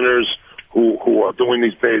certain prisoners who are doing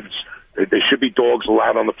these bids. There should be dogs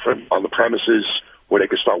allowed on the premises where they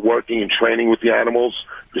can start working and training with the animals.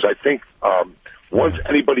 Because I think once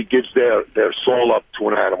anybody gives their soul up to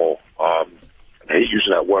an animal, I hate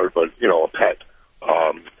using that word, but a pet,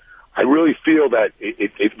 I really feel that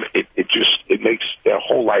it makes their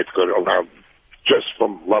whole life go around just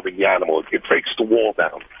from loving the animal. It breaks the wall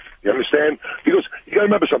down. You understand? Because you got to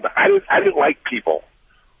remember something. I didn't like people.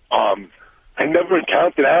 I never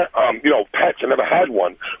encountered pets. I never had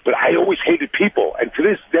one, but I always hated people. And to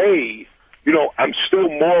this day, I'm still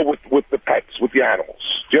more with the pets, with the animals.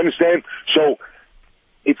 Do you understand? So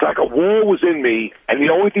it's like a wall was in me, and the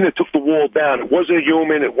only thing that took the wall down, it wasn't a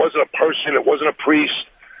human, it wasn't a person, it wasn't a priest,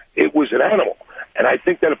 it was an animal. And I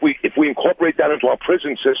think that if we incorporate that into our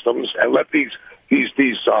prison systems and let these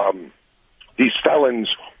felons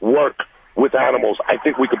work with animals, I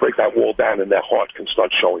think we can break that wall down and their heart can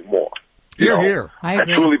start showing more. Here. I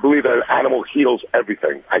truly believe that an animal heals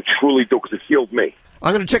everything. I truly do, because it healed me.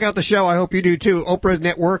 I'm going to check out the show. I hope you do too. Oprah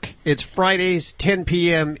Network. It's Fridays, 10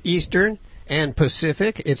 p.m. Eastern and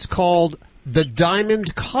Pacific. It's called The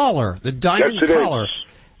Diamond Collar. The Diamond Collar. Is.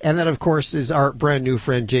 And that, of course, is our brand new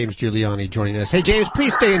friend, James Giuliani, joining us. Hey, James,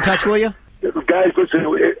 please stay in touch, will you? Guys, listen,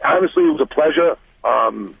 honestly, it was a pleasure.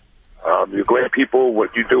 You're great people.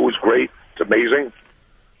 What you do is great. It's amazing.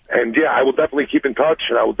 And, yeah, I will definitely keep in touch,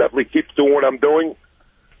 and I will definitely keep doing what I'm doing.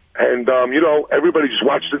 And, everybody just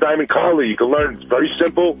watch The Diamond Collar. You can learn. It's very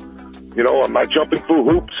simple. I'm not jumping through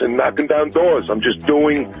hoops and knocking down doors. I'm just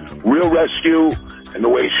doing real rescue and the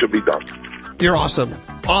way it should be done. You're awesome.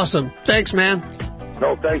 Awesome. Thanks, man.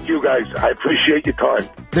 No, thank you, guys. I appreciate your time.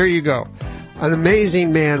 There you go. An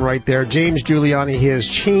amazing man right there. James Giuliani. He has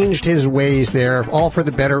changed his ways there, all for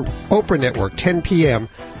the better. Oprah Network, 10 p.m.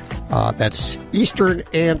 That's Eastern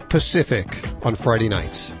and Pacific on Friday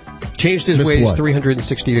nights. Changed his ways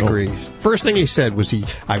 360 degrees. First thing he said was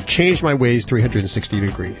I've changed my ways 360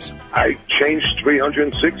 degrees. I changed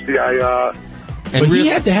 360. But he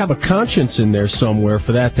had to have a conscience in there somewhere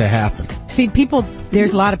for that to happen. See,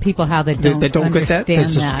 there's a lot of people how they don't get that.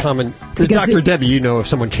 That's just common. Dr. Debbie, if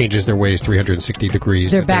someone changes their ways 360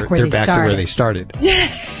 degrees, they're back where they started.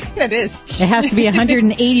 It is. It has to be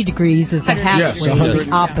 180 degrees is the halfway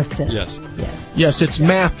opposite. Yes. Yes, it's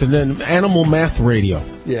math and then animal math radio.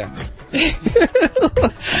 Yeah.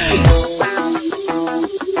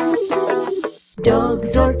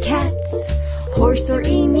 Dogs or cats, horse or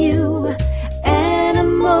emu,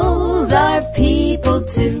 animals are people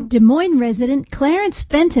too. Des Moines resident Clarence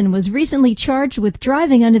Fenton was recently charged with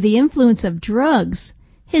driving under the influence of drugs.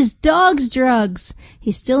 His dog's drugs.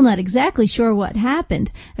 He's still not exactly sure what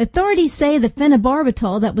happened. Authorities say the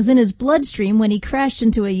phenobarbital that was in his bloodstream when he crashed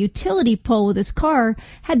into a utility pole with his car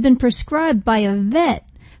had been prescribed by a vet.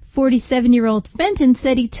 47-year-old Fenton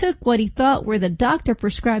said he took what he thought were the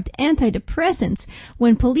doctor-prescribed antidepressants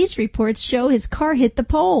when police reports show his car hit the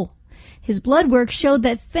pole. His blood work showed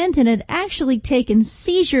that Fenton had actually taken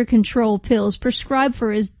seizure control pills prescribed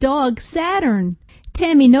for his dog Saturn.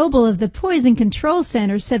 Tammy Noble of the Poison Control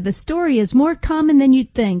Center said the story is more common than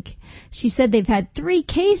you'd think. She said they've had 3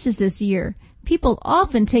 cases this year. People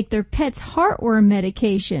often take their pet's heartworm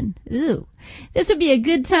medication. Ew. This would be a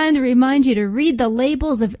good time to remind you to read the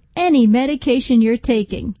labels of any medication you're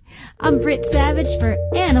taking. I'm Britt Savage for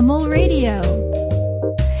Animal Radio.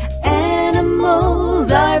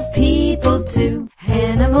 Animals are people too.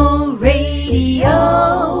 Animal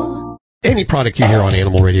Radio. Any product you hear on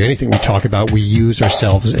Animal Radio, anything we talk about, we use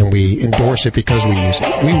ourselves and we endorse it because we use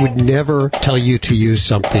it. We would never tell you to use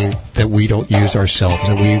something that we don't use ourselves.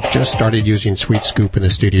 And we've just started using Sweet Scoop in the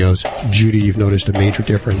studios. Judy, you've noticed a major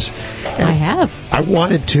difference. And I have. I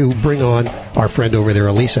wanted to bring on our friend over there,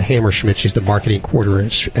 Elisa Hammerschmidt. She's the marketing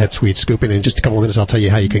coordinator at Sweet Scoop. And in just a couple of minutes, I'll tell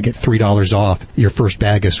you how you can get $3 off your first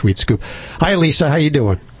bag of Sweet Scoop. Hi, Elisa. How you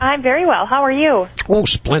doing? I'm very well. How are you? Oh,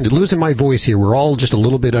 splendid. Losing my voice here. We're all just a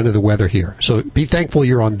little bit under the weather here. So be thankful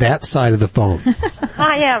you're on that side of the phone.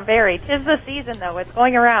 I am very. 'Tis the season, though. It's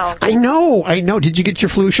going around. I know. Did you get your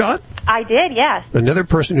flu shot? I did, yes. Another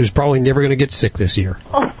person who's probably never going to get sick this year.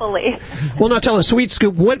 Hopefully. Well, now tell us, Sweet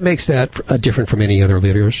Scoop, what makes that different from any other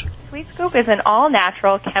litters? Sweet Scoop is an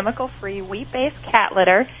all-natural, chemical-free, wheat-based cat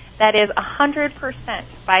litter that is 100%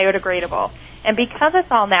 biodegradable. And because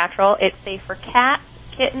it's all-natural, it's safe for cats,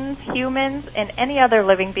 kittens, humans, and any other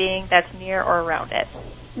living being that's near or around it.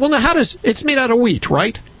 Well, now it's made out of wheat,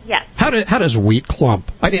 right? Yes. How does wheat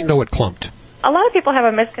clump? I didn't know it clumped. A lot of people have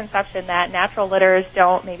a misconception that natural litters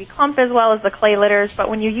don't maybe clump as well as the clay litters, but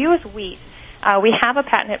when you use wheat, we have a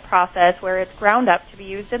patented process where it's ground up to be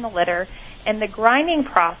used in the litter, and the grinding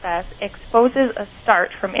process exposes a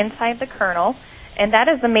starch from inside the kernel, and that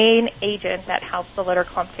is the main agent that helps the litter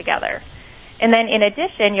clump together. And then in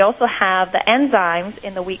addition, you also have the enzymes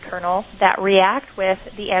in the wheat kernel that react with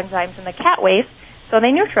the enzymes in the cat waste, so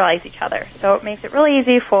they neutralize each other. So it makes it really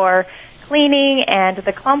easy for cleaning, and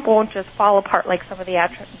the clump won't just fall apart like some of the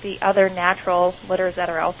other natural litters that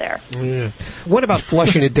are out there. Yeah. What about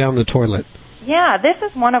flushing it down the toilet? Yeah, this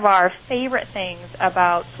is one of our favorite things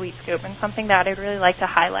about Sweet Scoop, and something that I'd really like to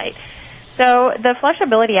highlight. So the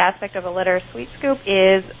flushability aspect of a litter, Sweet Scoop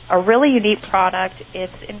is a really unique product.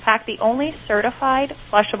 It's, in fact, the only certified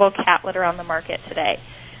flushable cat litter on the market today.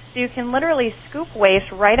 So you can literally scoop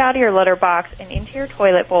waste right out of your litter box and into your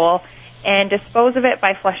toilet bowl and dispose of it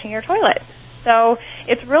by flushing your toilet. So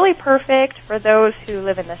it's really perfect for those who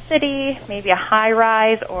live in the city, maybe a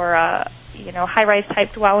high-rise or a high-rise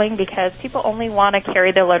type dwelling, because people only want to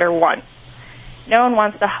carry their litter once. No one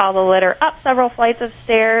wants to haul the litter up several flights of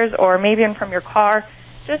stairs or maybe in from your car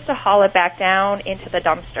just to haul it back down into the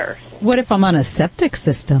dumpster. What if I'm on a septic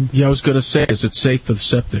system? Yeah, I was going to say, is it safe for the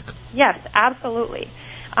septic? Yes, absolutely.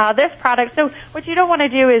 This product, so what you don't want to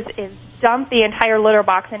do is dump the entire litter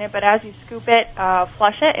box in it, but as you scoop it,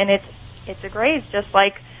 flush it, and it degrades just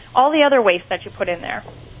like all the other waste that you put in there.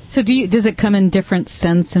 So does it come in different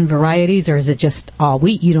scents and varieties, or is it just all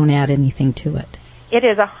wheat? You don't add anything to it? It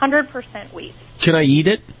is 100% wheat. Can I eat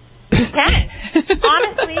it? You can.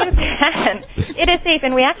 Honestly, you can. It is safe,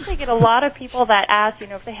 and we actually get a lot of people that ask,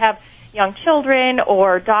 if they have young children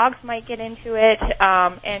or dogs might get into it,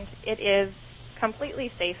 and it is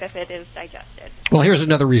completely safe if it is digested. Well, here's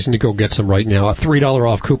another reason to go get some right now. A $3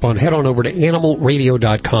 off coupon. Head on over to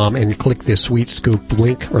animalradio.com and click the Sweet Scoop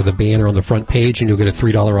link or the banner on the front page, and you'll get a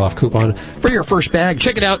 $3 off coupon for your first bag.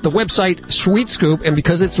 Check it out, the website, Sweet Scoop, and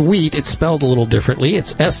because it's wheat, it's spelled a little differently.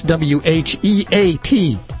 It's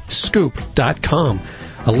SWHEAT, scoop.com.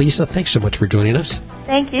 Elisa, thanks so much for joining us.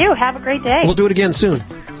 Thank you. Have a great day. We'll do it again soon.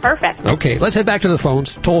 Perfect. Okay, let's head back to the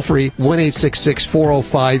phones. Toll free,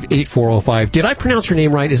 1-866-405-8405. Did I pronounce her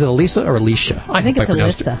name right? Is it Elisa or Alicia? I think it's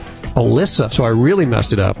Alyssa. Alyssa. So I really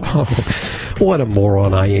messed it up. Oh, what a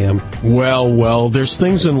moron I am. Well, there's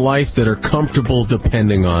things in life that are comfortable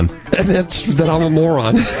depending on. That I'm a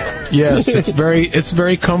moron. Yes, it's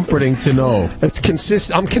very comforting to know.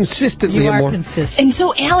 I'm consistently you a moron. Consistent. And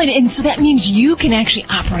so, Alan, so that means you can actually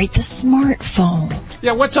operate the smartphone.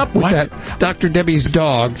 Yeah, what's up with that? Dr. Debbie's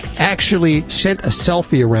dog actually sent a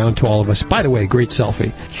selfie around to all of us. By the way, great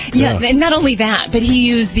selfie. Yeah, and not only that, but he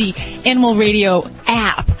used the Animal Radio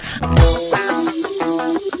app.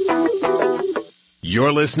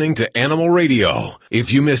 You're listening to Animal Radio.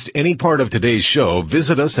 If you missed any part of today's show,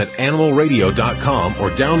 visit us at animalradio.com or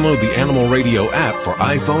download the Animal Radio app for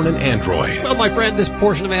iPhone and Android. Well, my friend, this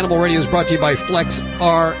portion of Animal Radio is brought to you by Flex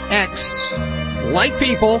RX. Like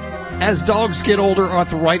people, as dogs get older,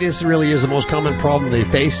 arthritis really is the most common problem they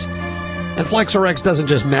face. And Flex RX doesn't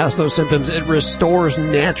just mask those symptoms, it restores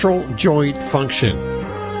natural joint function.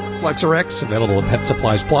 Flex RX, available at Pet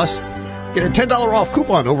Supplies Plus. Get a $10 off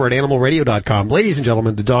coupon over at animalradio.com. Ladies and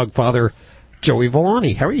gentlemen, the dog father, Joey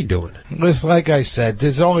Villani. How are you doing? Just like I said,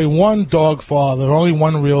 there's only one dog father, only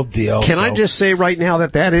one real deal. Can I just say right now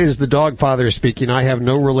that is the dog father speaking? I have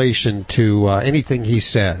no relation to anything he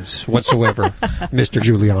says whatsoever, Mr.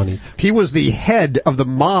 Giuliani. He was the head of the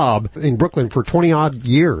mob in Brooklyn for 20-odd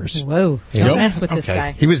years. Whoa. Don't mess with this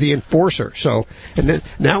guy. He was the enforcer. So, and then,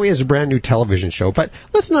 now he has a brand new television show. But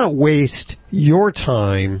let's not waste your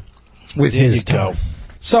time with his time.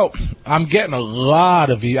 So I'm getting a lot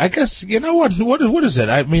of you. I guess you know what is it?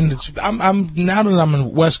 I mean, I'm now that I'm a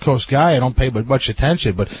West Coast guy, I don't pay much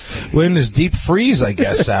attention. But we're in this deep freeze, I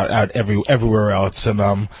guess, out everywhere else,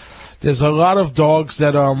 and there's a lot of dogs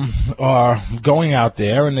that are going out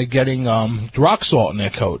there and they're getting rock salt in their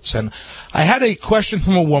coats. And I had a question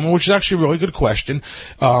from a woman, which is actually a really good question.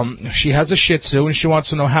 She has a Shih Tzu and she wants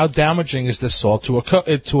to know how damaging is this salt to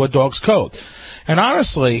a dog's coat. And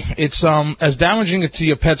honestly, it's as damaging to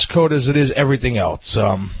your pet's coat as it is everything else.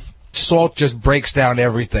 Salt just breaks down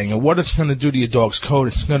everything, and what it's going to do to your dog's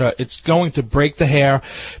coat, it's going to break the hair,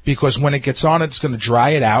 because when it gets on it, it's going to dry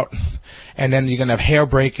it out, and then you're going to have hair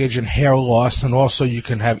breakage and hair loss, and also you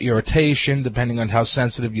can have irritation depending on how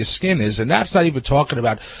sensitive your skin is. And that's not even talking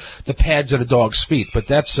about the pads of the dog's feet, but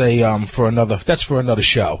that's for another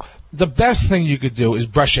show. The best thing you could do is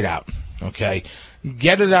brush it out. Okay.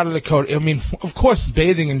 Get it out of the coat. I mean, of course,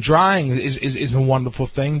 bathing and drying is a wonderful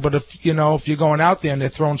thing, but if you're going out there and they're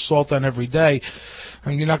throwing salt on every day,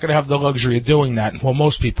 you're not going to have the luxury of doing that. Well,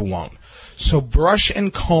 most people won't. So brush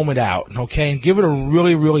and comb it out, okay? And give it a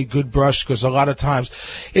really, really good brush, because a lot of times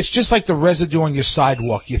it's just like the residue on your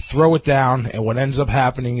sidewalk. You throw it down, and what ends up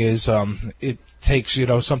happening is it takes,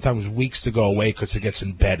 sometimes weeks to go away because it gets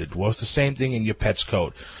embedded. Well, it's the same thing in your pet's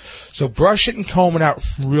coat. So brush it and comb it out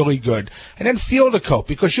really good, and then feel the coat,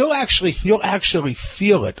 because you'll actually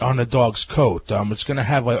feel it on the dog's coat. It's going to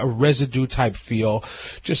have a residue type feel,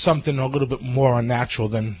 just something a little bit more unnatural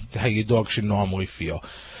than how your dog should normally feel.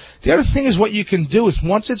 The other thing is, what you can do is,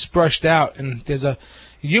 once it's brushed out, and there's a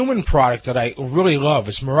human product that I really love.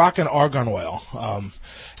 It's Moroccan argan oil.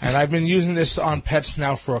 And I've been using this on pets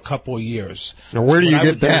now for a couple of years. Now, where do you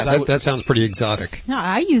get that? That sounds pretty exotic. No,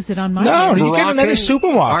 I use it on my No, dog. you get it in any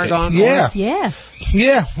supermarket. Argan yeah. oil? Yes.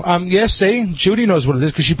 Yeah. Yes, see, Judy knows what it is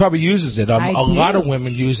because she probably uses it. A lot of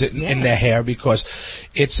women use it in their hair because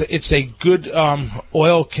it's a good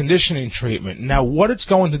oil conditioning treatment. Now, what it's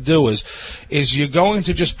going to do is you're going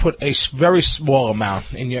to just put a very small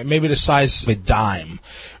amount in maybe the size of a dime.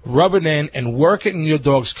 Rub it in and work it in your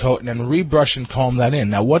dog's coat, and then rebrush and comb that in.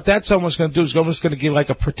 Now, what that's almost going to do is almost going to give like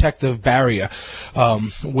a protective barrier,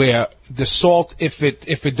 where the salt, if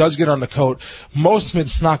it does get on the coat, most of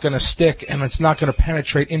it's not going to stick and it's not going to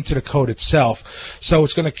penetrate into the coat itself. So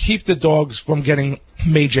it's going to keep the dogs from getting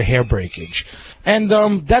major hair breakage. And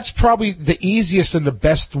that's probably the easiest and the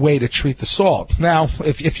best way to treat the salt. Now,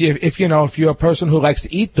 if you're a person who likes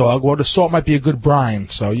to eat dog, well, the salt might be a good brine.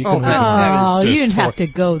 So you can. You didn't have to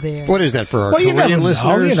go there. What is that for our Korean Korean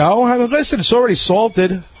listeners? Listen, it's already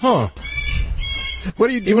salted, huh? What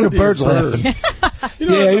are you doing? Even the birds laughing.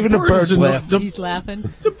 Even the birds laugh. He's laughing.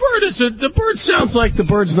 The bird sounds like the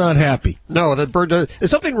bird's not happy. No, the bird does. Is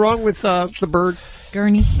something wrong with the bird?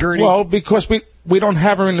 Gurney. Well, because we don't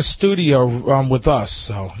have her in the studio with us,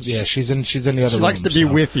 so yeah, she's in the other room. She likes to be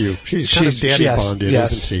with you. She's kind of daddy bonded,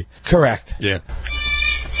 isn't she? Correct. Yeah.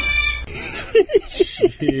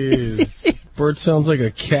 Jeez. Bird sounds like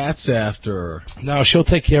a cat's after her. No, she'll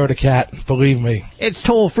take care of the cat, believe me. It's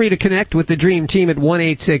toll free to connect with the Dream Team at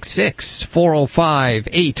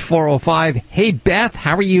 1-866-405-8405. Hey, Beth,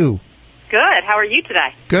 how are you? Good. How are you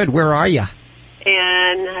today? Good. Where are you?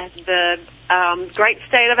 In the great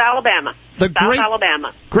state of Alabama. South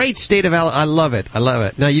Alabama. Great state of Alabama. I love it. I love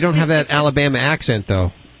it. Now, you don't have that Alabama accent,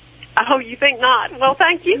 though. Oh, you think not? Well,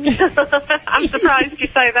 thank you. I'm surprised you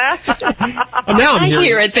say that. Now I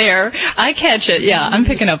hear it there. I catch it. Yeah, I'm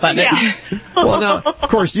picking up on it. Well, now, of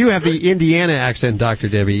course, you have the Indiana accent, Dr.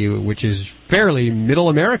 Debbie, which is fairly middle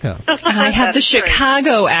America. I have the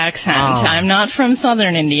Chicago accent. Oh. I'm not from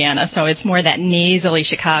southern Indiana, so it's more that nasally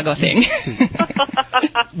Chicago thing.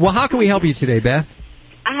 Well, how can we help you today, Beth?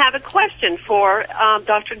 I have a question for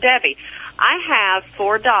Dr. Debbie. I have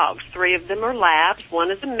 4 dogs. 3 of them are labs. 1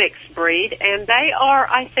 is a mixed breed, and they are,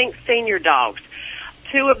 I think, senior dogs.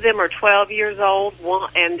 2 of them are 12 years old,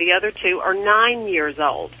 and the other 2 are 9 years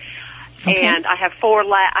old. Okay. And I have 3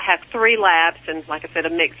 labs, and like I said, a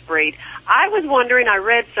mixed breed. I was wondering, I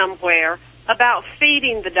read somewhere about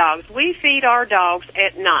feeding the dogs. We feed our dogs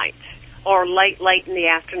at night or late in the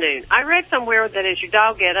afternoon. I read somewhere that as your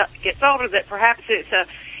dog gets older, that perhaps it's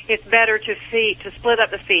better to split up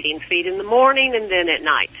the feeding. Feed in the morning and then at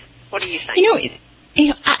night. What do you think?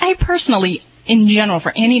 I personally, in general,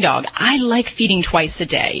 for any dog, I like feeding twice a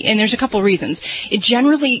day. And there's a couple reasons. It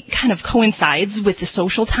generally kind of coincides with the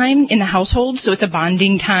social time in the household. So it's a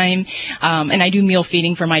bonding time. And I do meal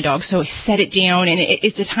feeding for my dog. So I set it down, and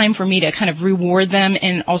it's a time for me to kind of reward them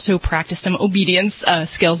and also practice some obedience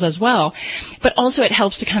skills as well. But also it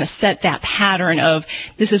helps to kind of set that pattern of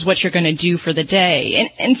this is what you're going to do for the day.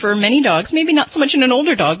 And for many dogs, maybe not so much in an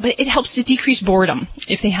older dog, but it helps to decrease boredom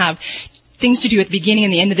if they have things to do at the beginning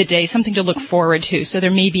and the end of the day, something to look forward to, so they're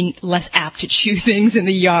maybe less apt to chew things in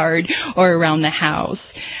the yard or around the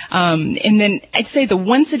house. And then I'd say the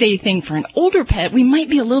once-a-day thing for an older pet, we might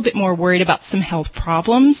be a little bit more worried about some health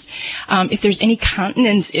problems. If there's any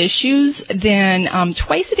continence issues, then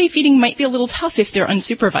twice-a-day feeding might be a little tough if they're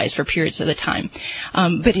unsupervised for periods of the time.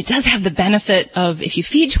 But it does have the benefit of, if you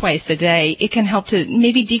feed twice a day, it can help to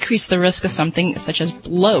maybe decrease the risk of something such as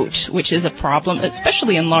bloat, which is a problem,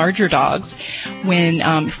 especially in larger dogs. is when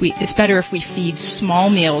it's better if we feed small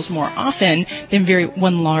meals more often than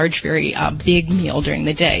one large, very big meal during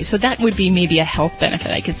the day. So that would be maybe a health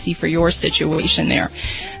benefit I could see for your situation there.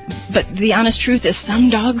 But the honest truth is some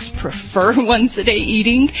dogs prefer once-a-day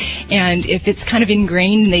eating, and if it's kind of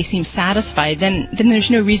ingrained and they seem satisfied, then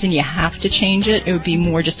there's no reason you have to change it. It would be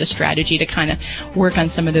more just a strategy to kind of work on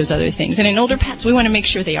some of those other things. And in older pets, we want to make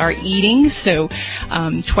sure they are eating, so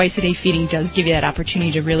twice-a-day feeding does give you that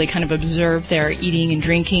opportunity to really kind of observe their eating and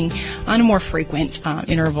drinking on a more frequent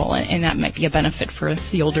interval, and that might be a benefit for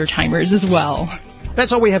the older timers as well.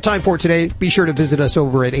 That's all we have time for today. Be sure to visit us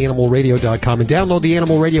over at animalradio.com and download the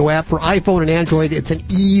Animal Radio app for iPhone and Android. It's an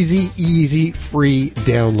easy, free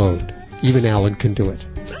download. Even Alan can do it.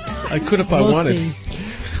 I could if I wanted. See.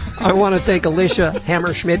 I want to thank Alicia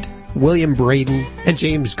Hammerschmidt, William Braden, and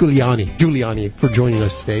James Giuliani for joining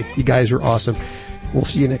us today. You guys are awesome. We'll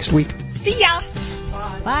see you next week. See ya.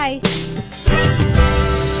 Bye.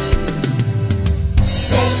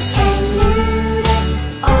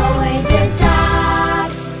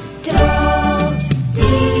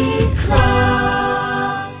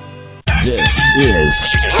 This is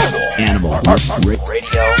Animal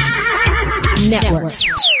Radio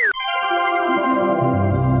Network.